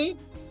Smoothie.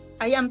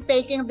 I am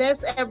taking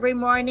this every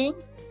morning.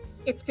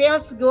 It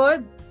feels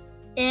good,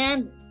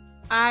 and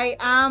I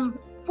am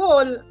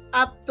full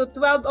up to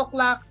 12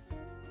 o'clock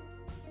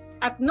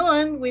at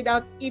noon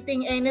without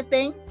eating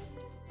anything.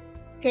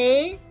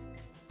 Okay?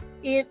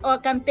 It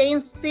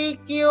contains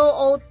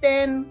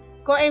CQ10,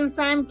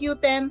 coenzyme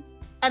Q10,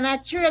 a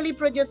naturally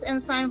produced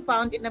enzyme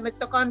found in the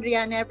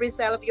mitochondria in every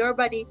cell of your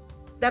body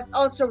that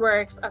also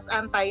works as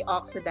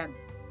antioxidant.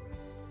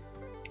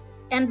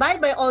 And by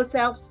All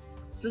Self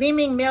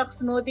Slimming Milk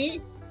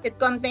Smoothie, it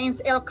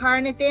contains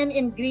L-carnitine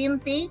in green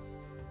tea.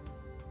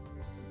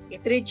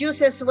 It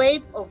reduces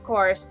weight, of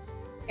course,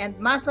 and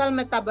muscle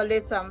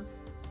metabolism,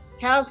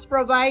 helps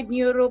provide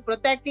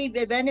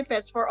neuroprotective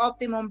benefits for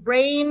optimum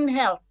brain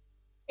health,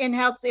 and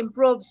helps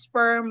improve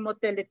sperm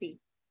motility.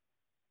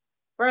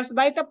 First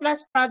Vita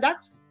Plus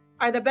products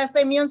are the best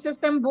immune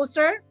system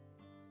booster,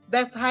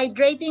 best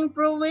hydrating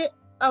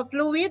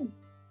fluid,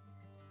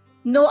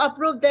 no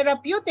approved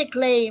therapeutic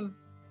claim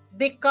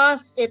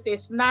because it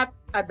is not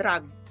a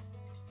drug.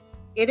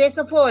 It is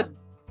a food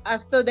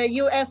as to the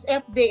US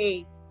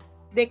FDA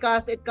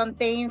because it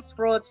contains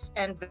fruits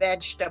and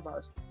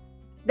vegetables.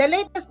 The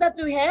latest that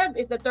we have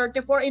is the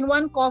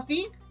 34-in-1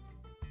 coffee.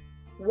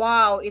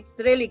 Wow, it's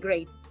really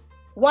great.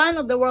 One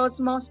of the world's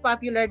most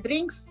popular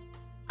drinks,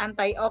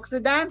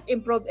 antioxidant,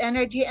 improve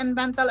energy and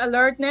mental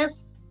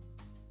alertness,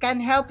 can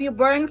help you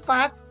burn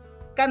fat,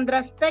 can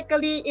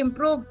drastically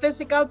improve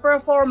physical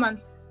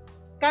performance,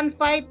 can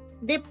fight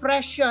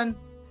depression,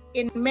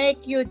 and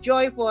make you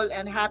joyful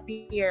and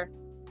happier,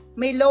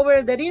 may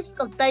lower the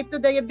risk of type 2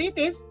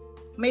 diabetes,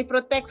 may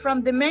protect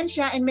from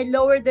dementia, and may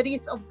lower the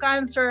risk of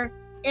cancer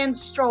and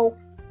stroke,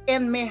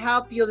 and may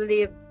help you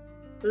live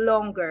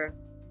longer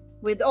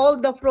with all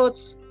the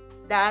fruits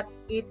that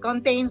it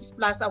contains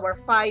plus our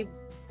 5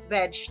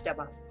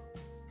 vegetables.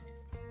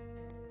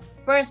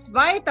 First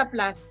Vita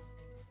Plus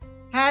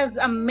has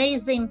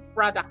amazing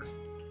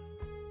products,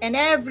 and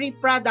every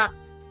product,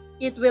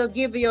 it will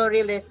give you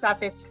really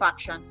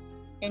satisfaction.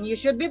 And you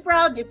should be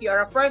proud if you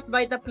are a First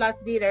Vita Plus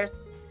dealers,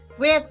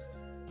 which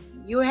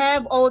you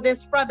have all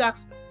these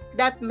products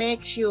that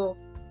makes you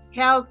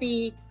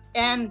healthy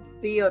and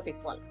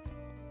beautiful.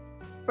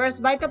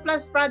 First Vita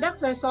Plus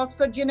products results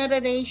to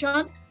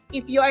regeneration.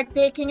 If you are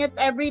taking it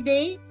every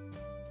day,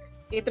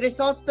 it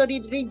results to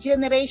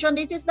regeneration.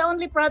 This is the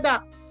only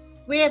product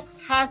which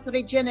has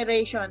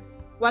regeneration.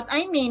 What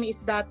I mean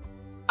is that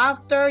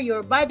after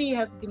your body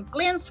has been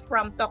cleansed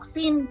from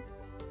toxin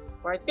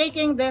for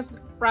taking these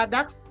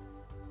products,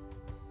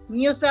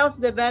 new cells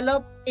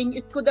develop, and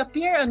it could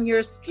appear on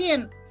your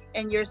skin,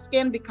 and your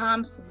skin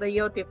becomes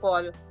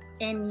beautiful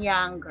and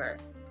younger.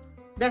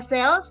 The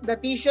cells, the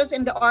tissues,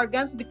 and the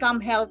organs become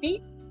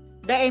healthy.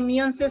 The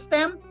immune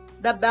system,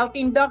 the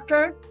built-in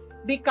doctor,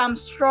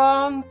 becomes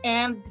strong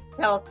and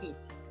healthy.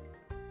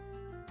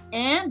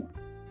 And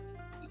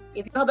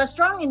if you have a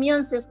strong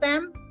immune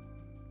system,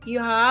 you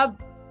have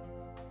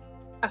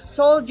a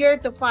soldier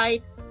to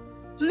fight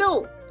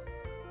flu.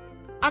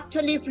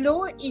 Actually,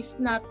 flu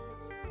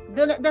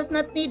does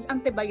not need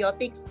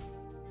antibiotics.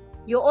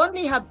 You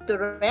only have to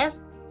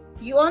rest.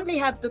 You only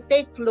have to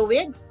take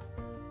fluids.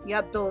 You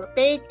have to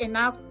take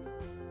enough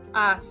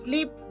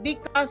sleep,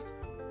 because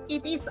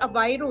it is a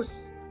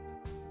virus.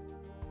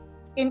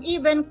 And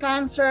even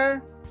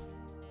cancer,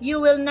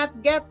 you will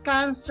not get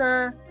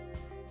cancer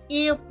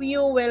if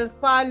you will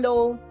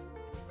follow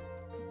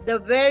the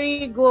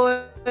very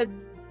good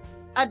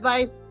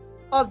advice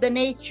of the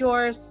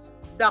nature's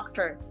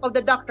doctor,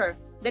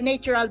 the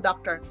natural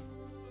doctor.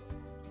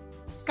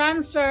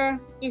 Cancer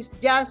is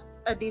just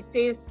a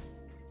disease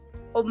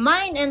of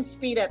mind and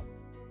spirit,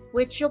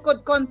 which you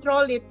could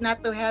control it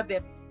not to have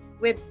it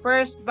with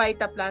First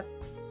Vita Plus,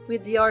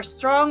 with your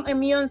strong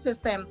immune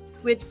system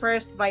with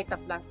First Vita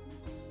Plus.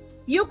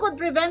 You could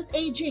prevent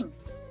aging.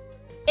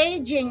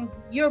 Aging,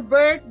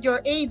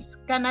 your age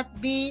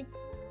cannot be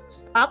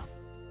stopped.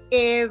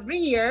 Every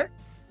year,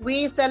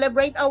 we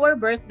celebrate our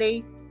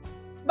birthday.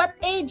 But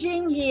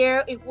aging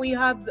here, if we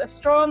have a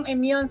strong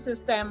immune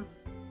system,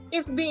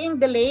 is being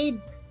delayed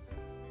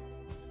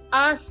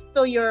as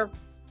to your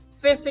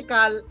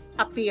physical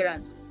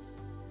appearance.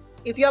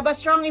 If you have a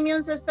strong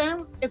immune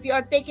system, if you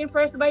are taking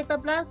First Vita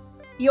Plus,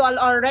 you are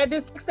already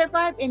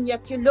 65 and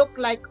yet you look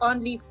like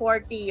only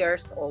 40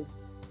 years old.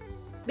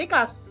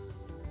 Because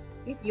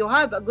you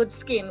have a good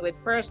skin with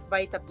First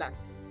Vita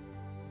Plus.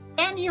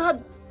 And you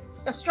have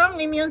a strong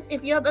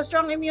if you have a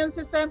strong immune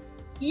system,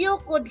 you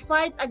could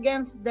fight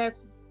against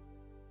this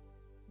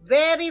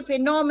very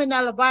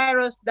phenomenal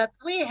virus that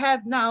we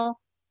have now,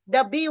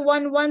 the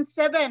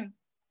B117.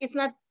 It's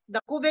not the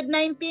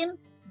COVID-19,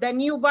 the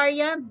new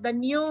variant, the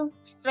new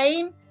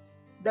strain,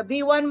 the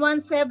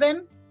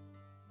B117.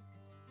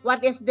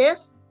 What is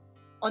this?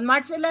 On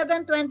March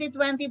 11,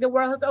 2020, the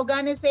World Health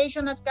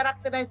Organization has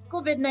characterized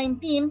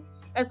COVID-19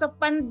 as a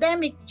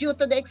pandemic due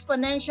to the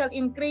exponential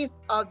increase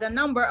of the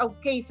number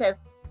of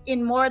cases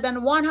in more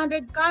than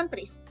 100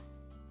 countries.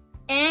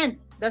 And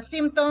the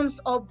symptoms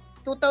of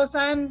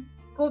 2000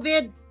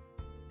 COVID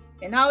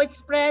and how it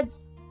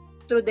spreads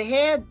through the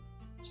head,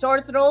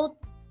 sore throat,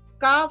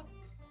 cough,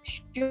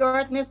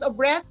 shortness of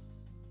breath,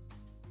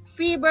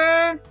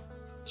 fever,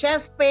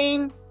 chest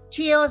pain,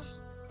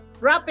 chills,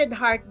 rapid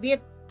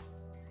heartbeat,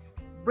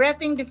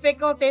 breathing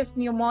difficulties,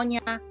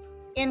 pneumonia,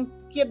 and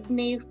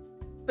kidney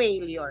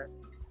failure.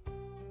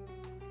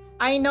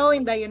 I know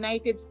in the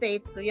United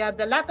States, we have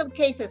a lot of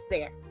cases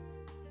there.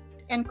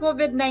 And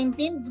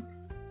COVID-19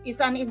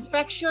 is an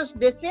infectious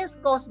disease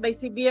caused by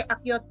severe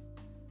acute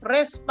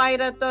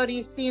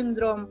respiratory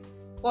syndrome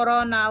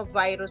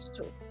coronavirus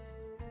 2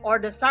 or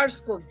the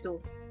SARS-CoV-2.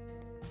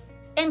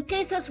 And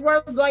cases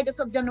worldwide as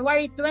of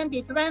January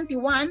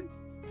 2021,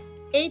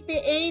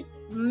 88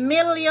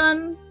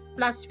 million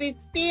plus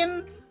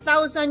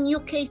 15,000 new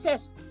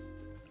cases.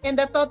 And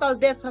the total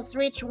deaths has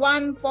reached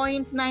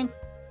 1.9.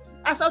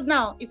 As of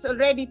now, it's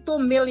already 2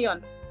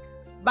 million.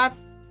 But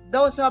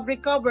those who have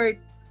recovered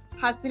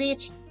has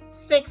reached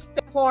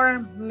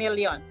 64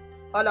 million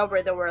all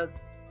over the world.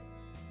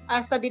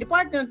 As the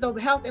Department of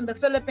Health in the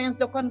Philippines,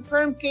 the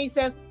confirmed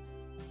cases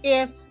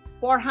is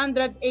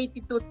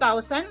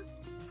 482,000,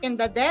 and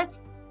the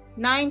deaths,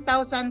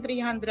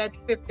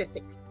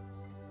 9,356.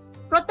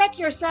 Protect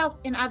yourself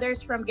and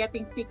others from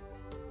getting sick.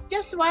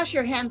 Just wash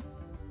your hands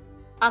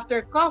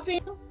after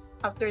coughing,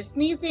 after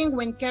sneezing,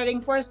 when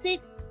caring for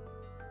sick.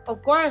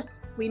 Of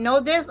course, we know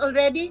this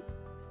already.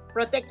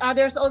 Protect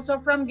others also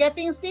from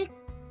getting sick.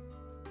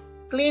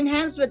 Clean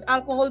hands with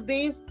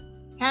alcohol-based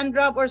hand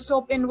rub or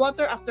soap and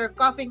water after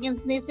coughing and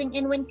sneezing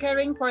and when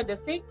caring for the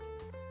sick.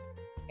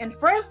 And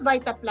First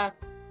Vita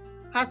Plus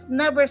has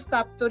never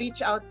stopped to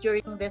reach out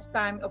during this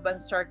time of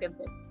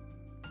uncertainties.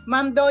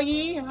 Ma'am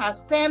Doyee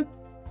has sent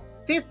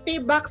 50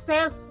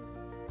 boxes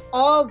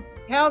of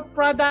health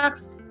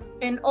products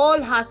in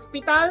all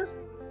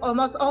hospitals,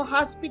 almost all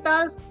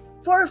hospitals,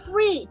 for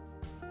free,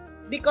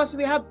 because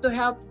we have to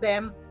help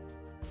them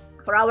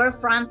for our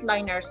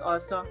frontliners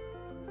also.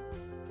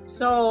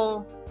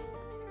 So,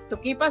 to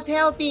keep us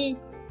healthy,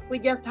 we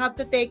just have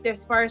to take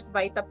this First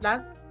Vita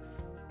Plus,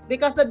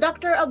 because the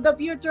doctor of the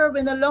future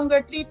will no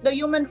longer treat the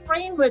human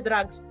frame with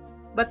drugs,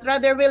 but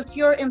rather will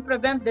cure and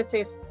prevent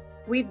disease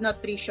with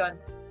nutrition.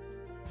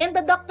 And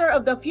the doctor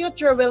of the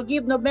future will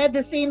give no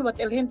medicine what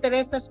will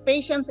interest us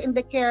patients in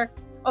the care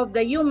of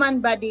the human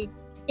body,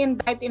 in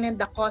diet and in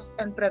the cause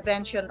and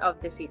prevention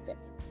of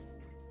diseases.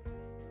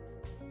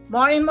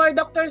 More and more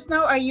doctors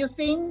now are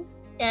using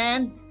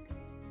and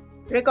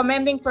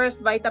recommending First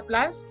Vita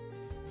Plus.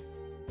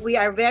 We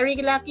are very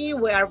lucky,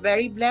 we are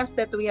very blessed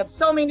that we have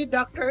so many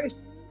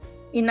doctors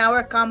in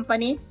our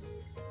company,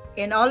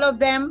 and all of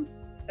them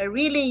are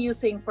really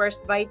using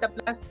First Vita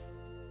Plus.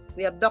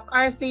 We have Doc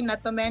RC,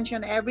 not to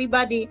mention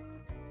everybody.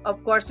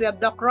 Of course, we have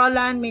Doc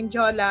Roland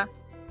Minjola.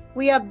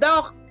 We have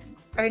Doc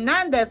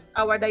Hernandez,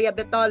 our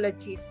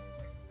diabetologist.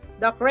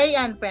 Doc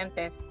Rayan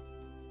Fuentes.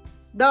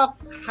 Doc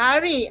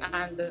Harry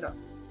Andro.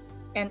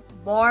 And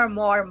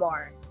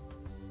more.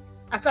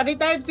 As a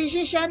retired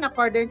physician,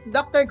 according to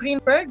Dr.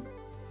 Greenberg,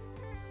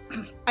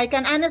 I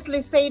can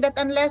honestly say that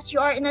unless you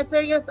are in a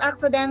serious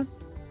accident,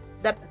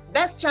 the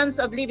best chance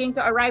of living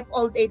to a ripe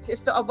old age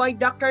is to avoid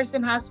doctors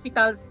and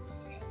hospitals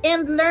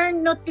and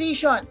learn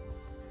nutrition,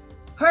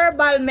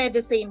 herbal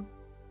medicine,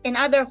 and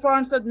other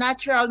forms of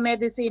natural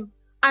medicine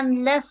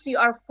unless you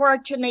are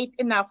fortunate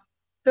enough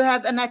to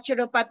have a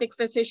naturopathic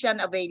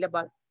physician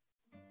available.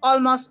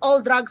 Almost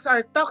all drugs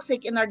are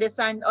toxic and are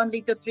designed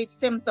only to treat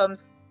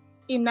symptoms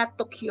and not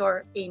to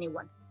cure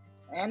anyone.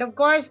 And of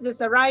course, the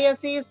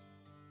psoriasis,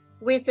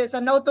 which is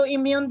an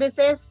autoimmune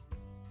disease,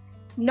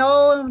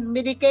 no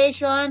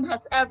medication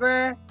has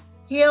ever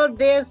healed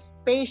this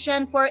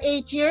patient for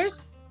 8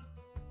 years.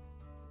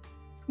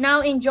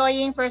 Now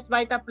enjoying First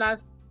Vita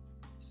Plus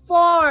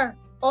for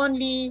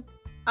only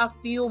a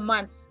few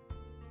months.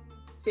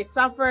 She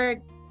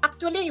suffered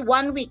actually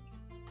 1 week.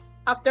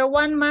 After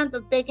 1 month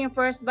of taking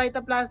First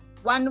Vita Plus,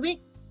 1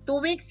 week,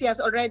 2 weeks, she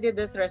has already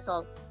this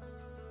result.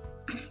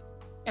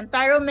 And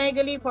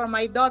thyromegaly for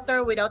my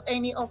daughter without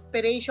any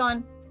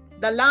operation.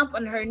 The lump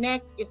on her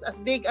neck is as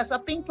big as a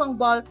ping pong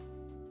ball.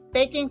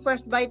 Taking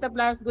First Vita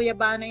Plus,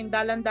 Guyabano in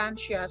Dalandan,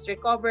 she has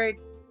recovered.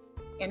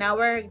 And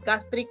our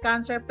gastric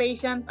cancer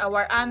patient,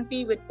 our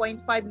auntie with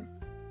 0.5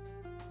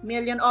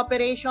 million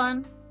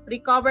operation,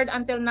 recovered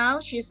until now.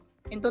 She's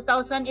in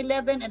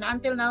 2011 and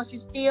until now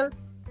she's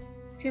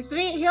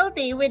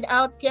healthy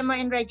without chemo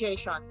and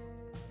radiation.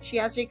 She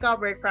has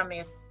recovered from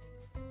it.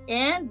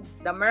 And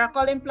the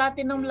Miracle in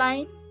Platinum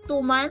line,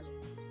 2 months,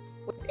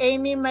 with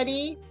Amy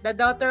Marie, the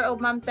daughter of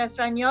Ma'am Tess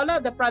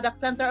Ranyola, the product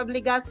center of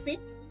Legazpi,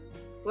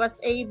 was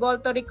able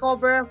to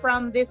recover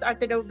from this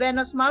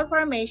arteriovenous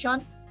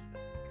malformation.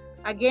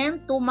 Again,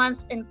 2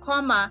 months in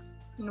coma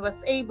and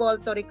was able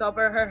to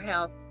recover her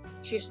health.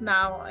 She's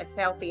now as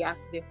healthy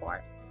as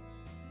before.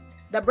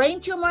 The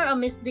brain tumor of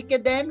Miss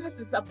Decadent has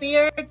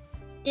disappeared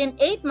in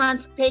 8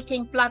 months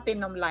taking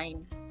platinum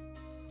line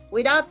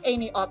without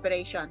any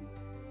operation.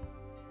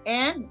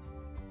 And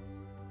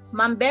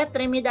Ma'am Beth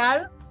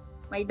Remidal,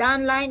 my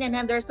downline in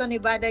Henderson,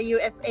 Nevada,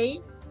 USA,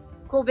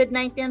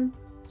 COVID-19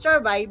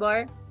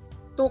 survivor,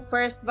 took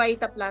First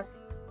Vita Plus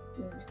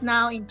and is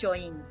now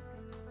enjoying.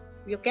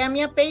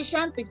 Leukemia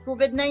patient with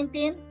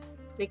COVID-19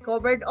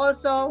 recovered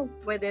also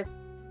with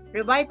this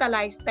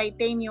revitalized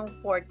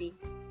Titanium 40.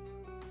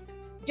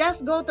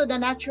 Just go to the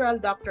natural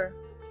doctor.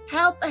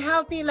 Have a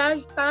healthy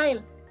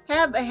lifestyle.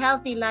 Have a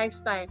healthy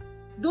lifestyle.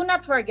 Do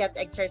not forget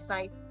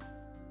exercise.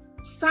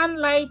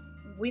 Sunlight,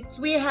 which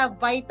we have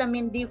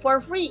vitamin D for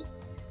free,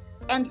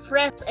 and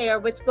fresh air,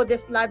 which could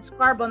dislodge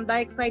carbon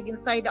dioxide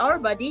inside our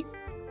body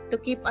to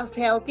keep us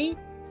healthy,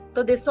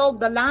 to dissolve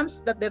the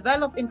lumps that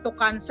develop into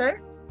cancer.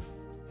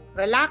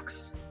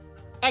 Relax,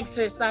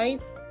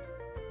 exercise,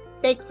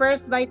 take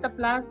First Vita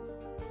Plus.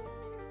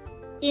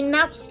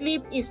 Enough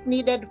sleep is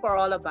needed for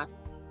all of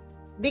us.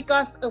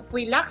 Because if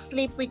we lack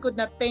sleep, we could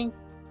not think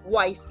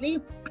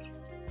wisely.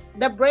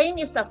 The brain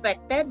is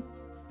affected.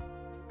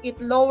 It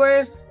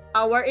lowers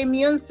our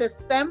immune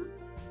system,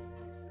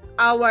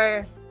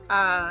 our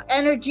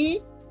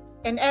energy,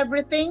 and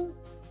everything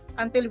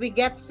until we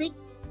get sick.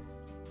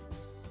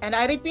 And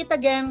I repeat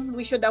again,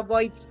 we should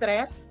avoid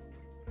stress.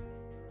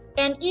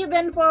 And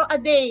even for a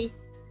day,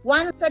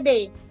 once a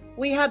day,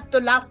 we have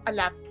to laugh a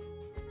lot.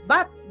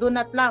 But do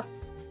not laugh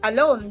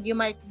alone. You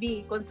might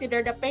be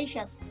considered a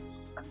patient.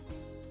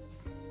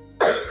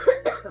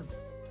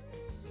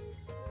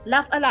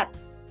 Laugh a lot.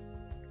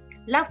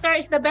 Laughter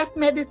is the best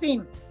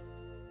medicine.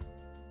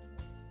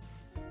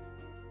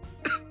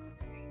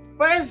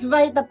 First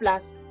Vita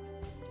Plus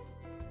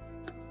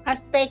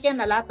has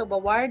taken a lot of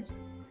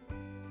awards.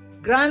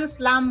 Grand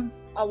Slam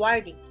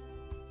awardee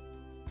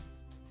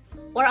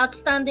for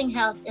outstanding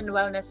health and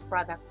wellness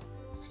products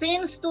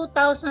since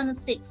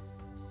 2006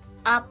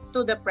 up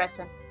to the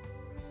present.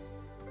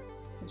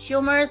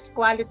 Consumers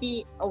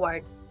Quality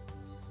Award.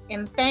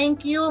 And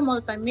thank you,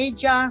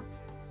 Multimedia,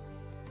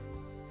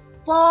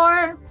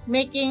 for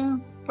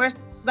making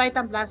First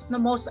Vita Plus the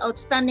most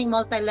outstanding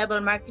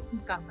multi-level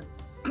marketing company.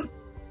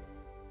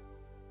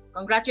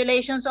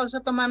 Congratulations also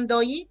to Ma'am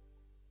Doyee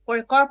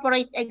for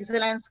Corporate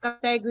Excellence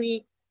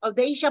category of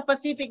the Asia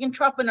Pacific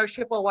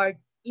Entrepreneurship Award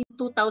in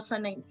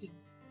 2019.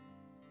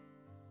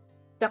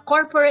 The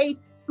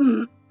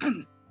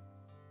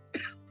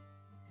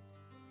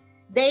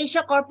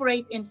Asia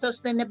Corporate and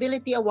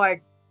Sustainability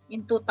Award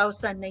in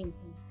 2019.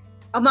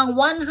 Among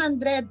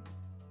 100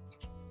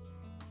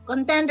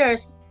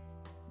 contenders,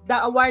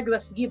 the award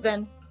was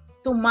given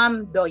to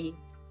Ma'am Doyee.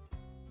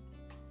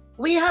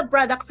 We have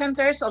product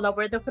centers all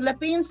over the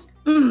Philippines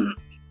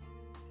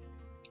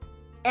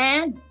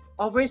and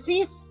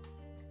overseas.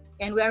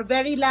 And we are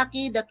very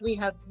lucky that we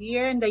have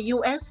here in the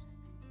US.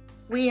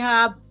 We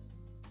have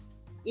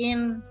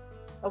in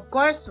Of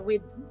course,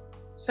 with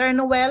Sir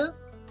Noel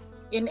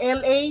in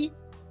LA,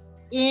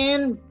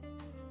 in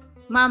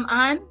Ma'am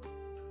Ann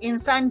in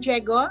San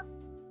Diego.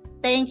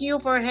 Thank you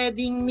for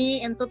having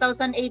me in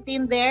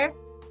 2018 there.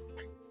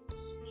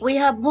 We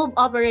have move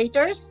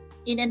operators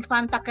in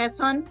Infanta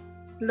Quezon,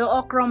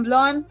 Looc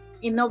Romblon,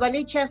 in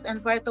Novaliches,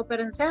 and Puerto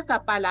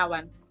Princesa,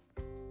 Palawan.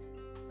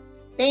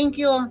 Thank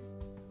you.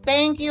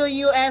 Thank you,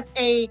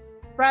 USA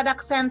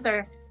Product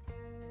Center,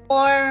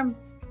 for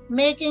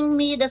making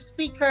me the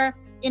speaker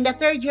in the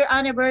 3rd year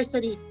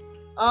anniversary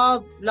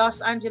of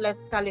Los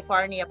Angeles,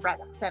 California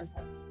Product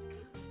Center.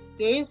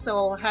 Okay,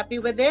 so happy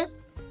with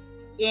this.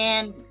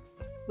 And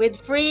with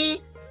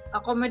free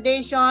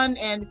accommodation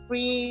and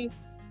free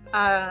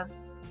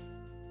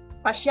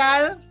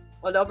pasyal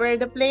all over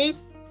the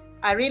place.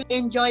 I really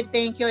enjoyed,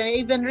 thank you, and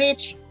even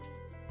reached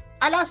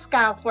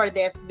Alaska for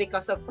this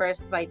because of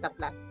First Vita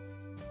Plus.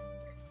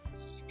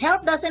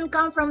 Health doesn't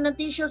come from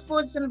nutritious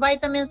foods and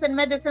vitamins and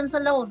medicines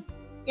alone.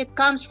 It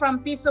comes from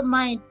peace of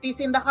mind, peace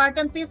in the heart,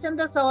 and peace in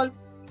the soul.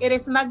 It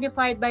is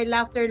magnified by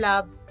laughter,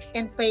 love,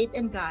 and faith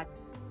in God.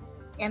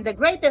 And the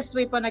greatest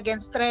weapon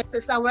against stress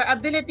is our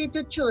ability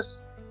to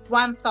choose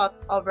one thought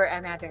over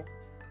another.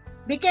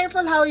 Be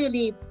careful how you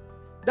live.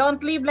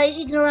 Don't live like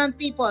ignorant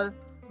people,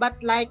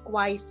 but like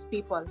wise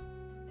people.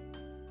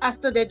 As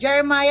to the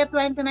Jeremiah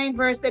 29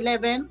 verse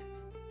 11,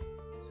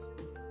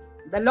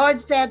 the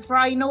Lord said, "For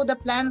I know the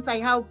plans I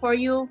have for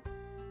you,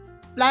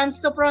 plans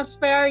to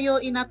prosper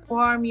you and not to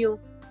harm you,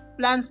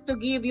 plans to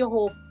give you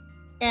hope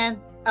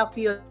and a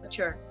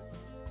future."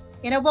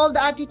 And of all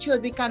the attitude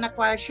we can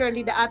acquire,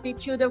 surely the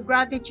attitude of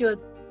gratitude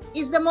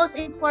is the most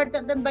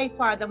important and by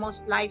far the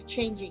most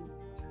life-changing.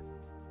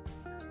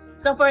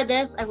 So for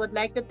this, I would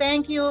like to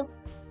thank you,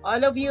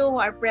 all of you who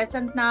are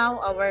present now,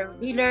 our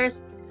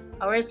dealers,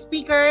 our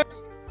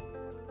speakers,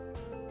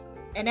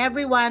 and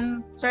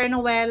everyone, Sir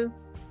Noel,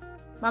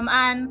 Ma'am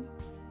Ann,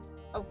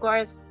 of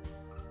course,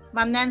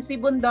 Ma'am Nancy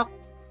Bundok,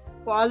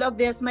 for all of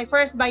this, my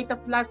First Vita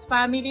Plus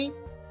family,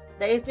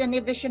 the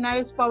SNE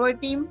Visionaries Power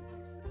Team,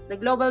 the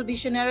Global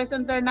Visionaries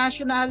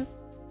International.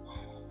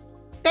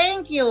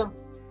 Thank you,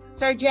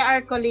 Sir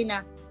J.R.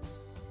 Colina,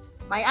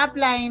 my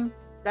upline,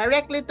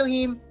 directly to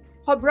him,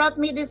 who brought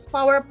me this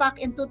power pack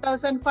in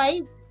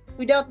 2005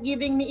 without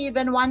giving me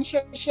even one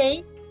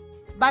sachet.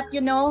 But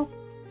you know,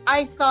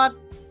 I thought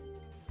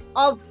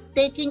of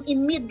taking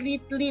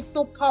immediately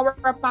 2 power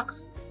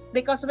packs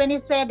because when he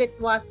said it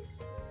was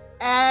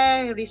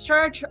a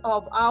research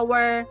of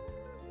our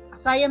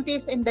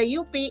scientists in the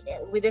UP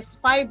with these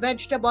 5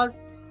 vegetables,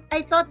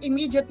 I thought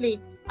immediately,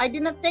 I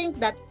didn't think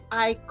that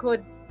I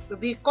could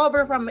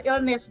recover from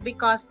illness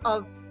because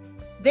of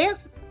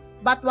this.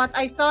 But what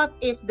I thought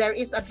is there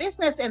is a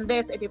business in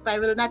this, and if I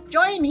will not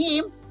join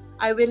him,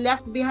 I will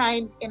left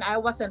behind, and I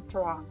wasn't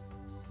wrong.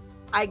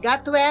 I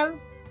got well.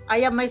 I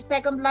have my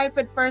second life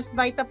with First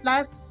Vita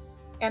Plus,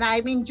 and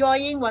I'm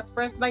enjoying what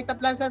First Vita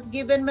Plus has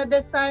given me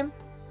this time.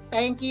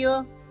 Thank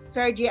you,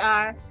 Sir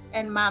GR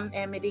and Ma'am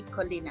Emily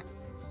Colina.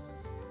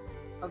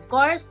 Of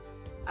course,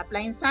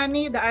 Upline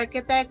Sunny, the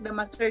architect, the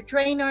master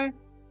trainer,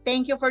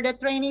 thank you for the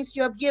trainings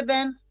you have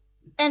given.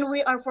 And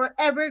we are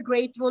forever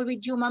grateful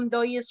with you, Ma'am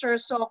Doyee, Sir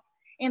Sok,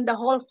 and the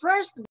whole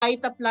First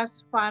Vita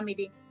Plus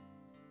family.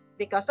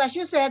 Because as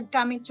you said,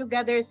 coming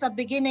together is a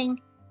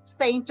beginning,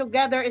 staying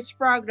together is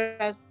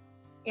progress,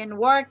 and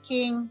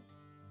working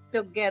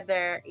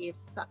together is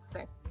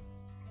success.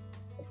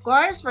 Of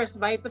course, First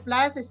Vita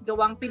Plus is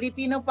gawang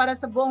Pilipino para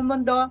sa buong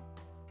mundo.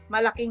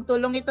 Malaking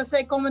tulong ito sa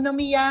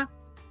ekonomiya,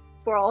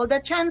 for all the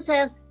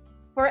chances,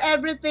 for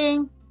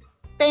everything.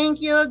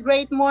 Thank you,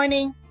 great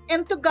morning,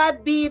 and to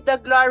God be the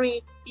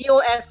glory,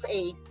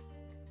 USA.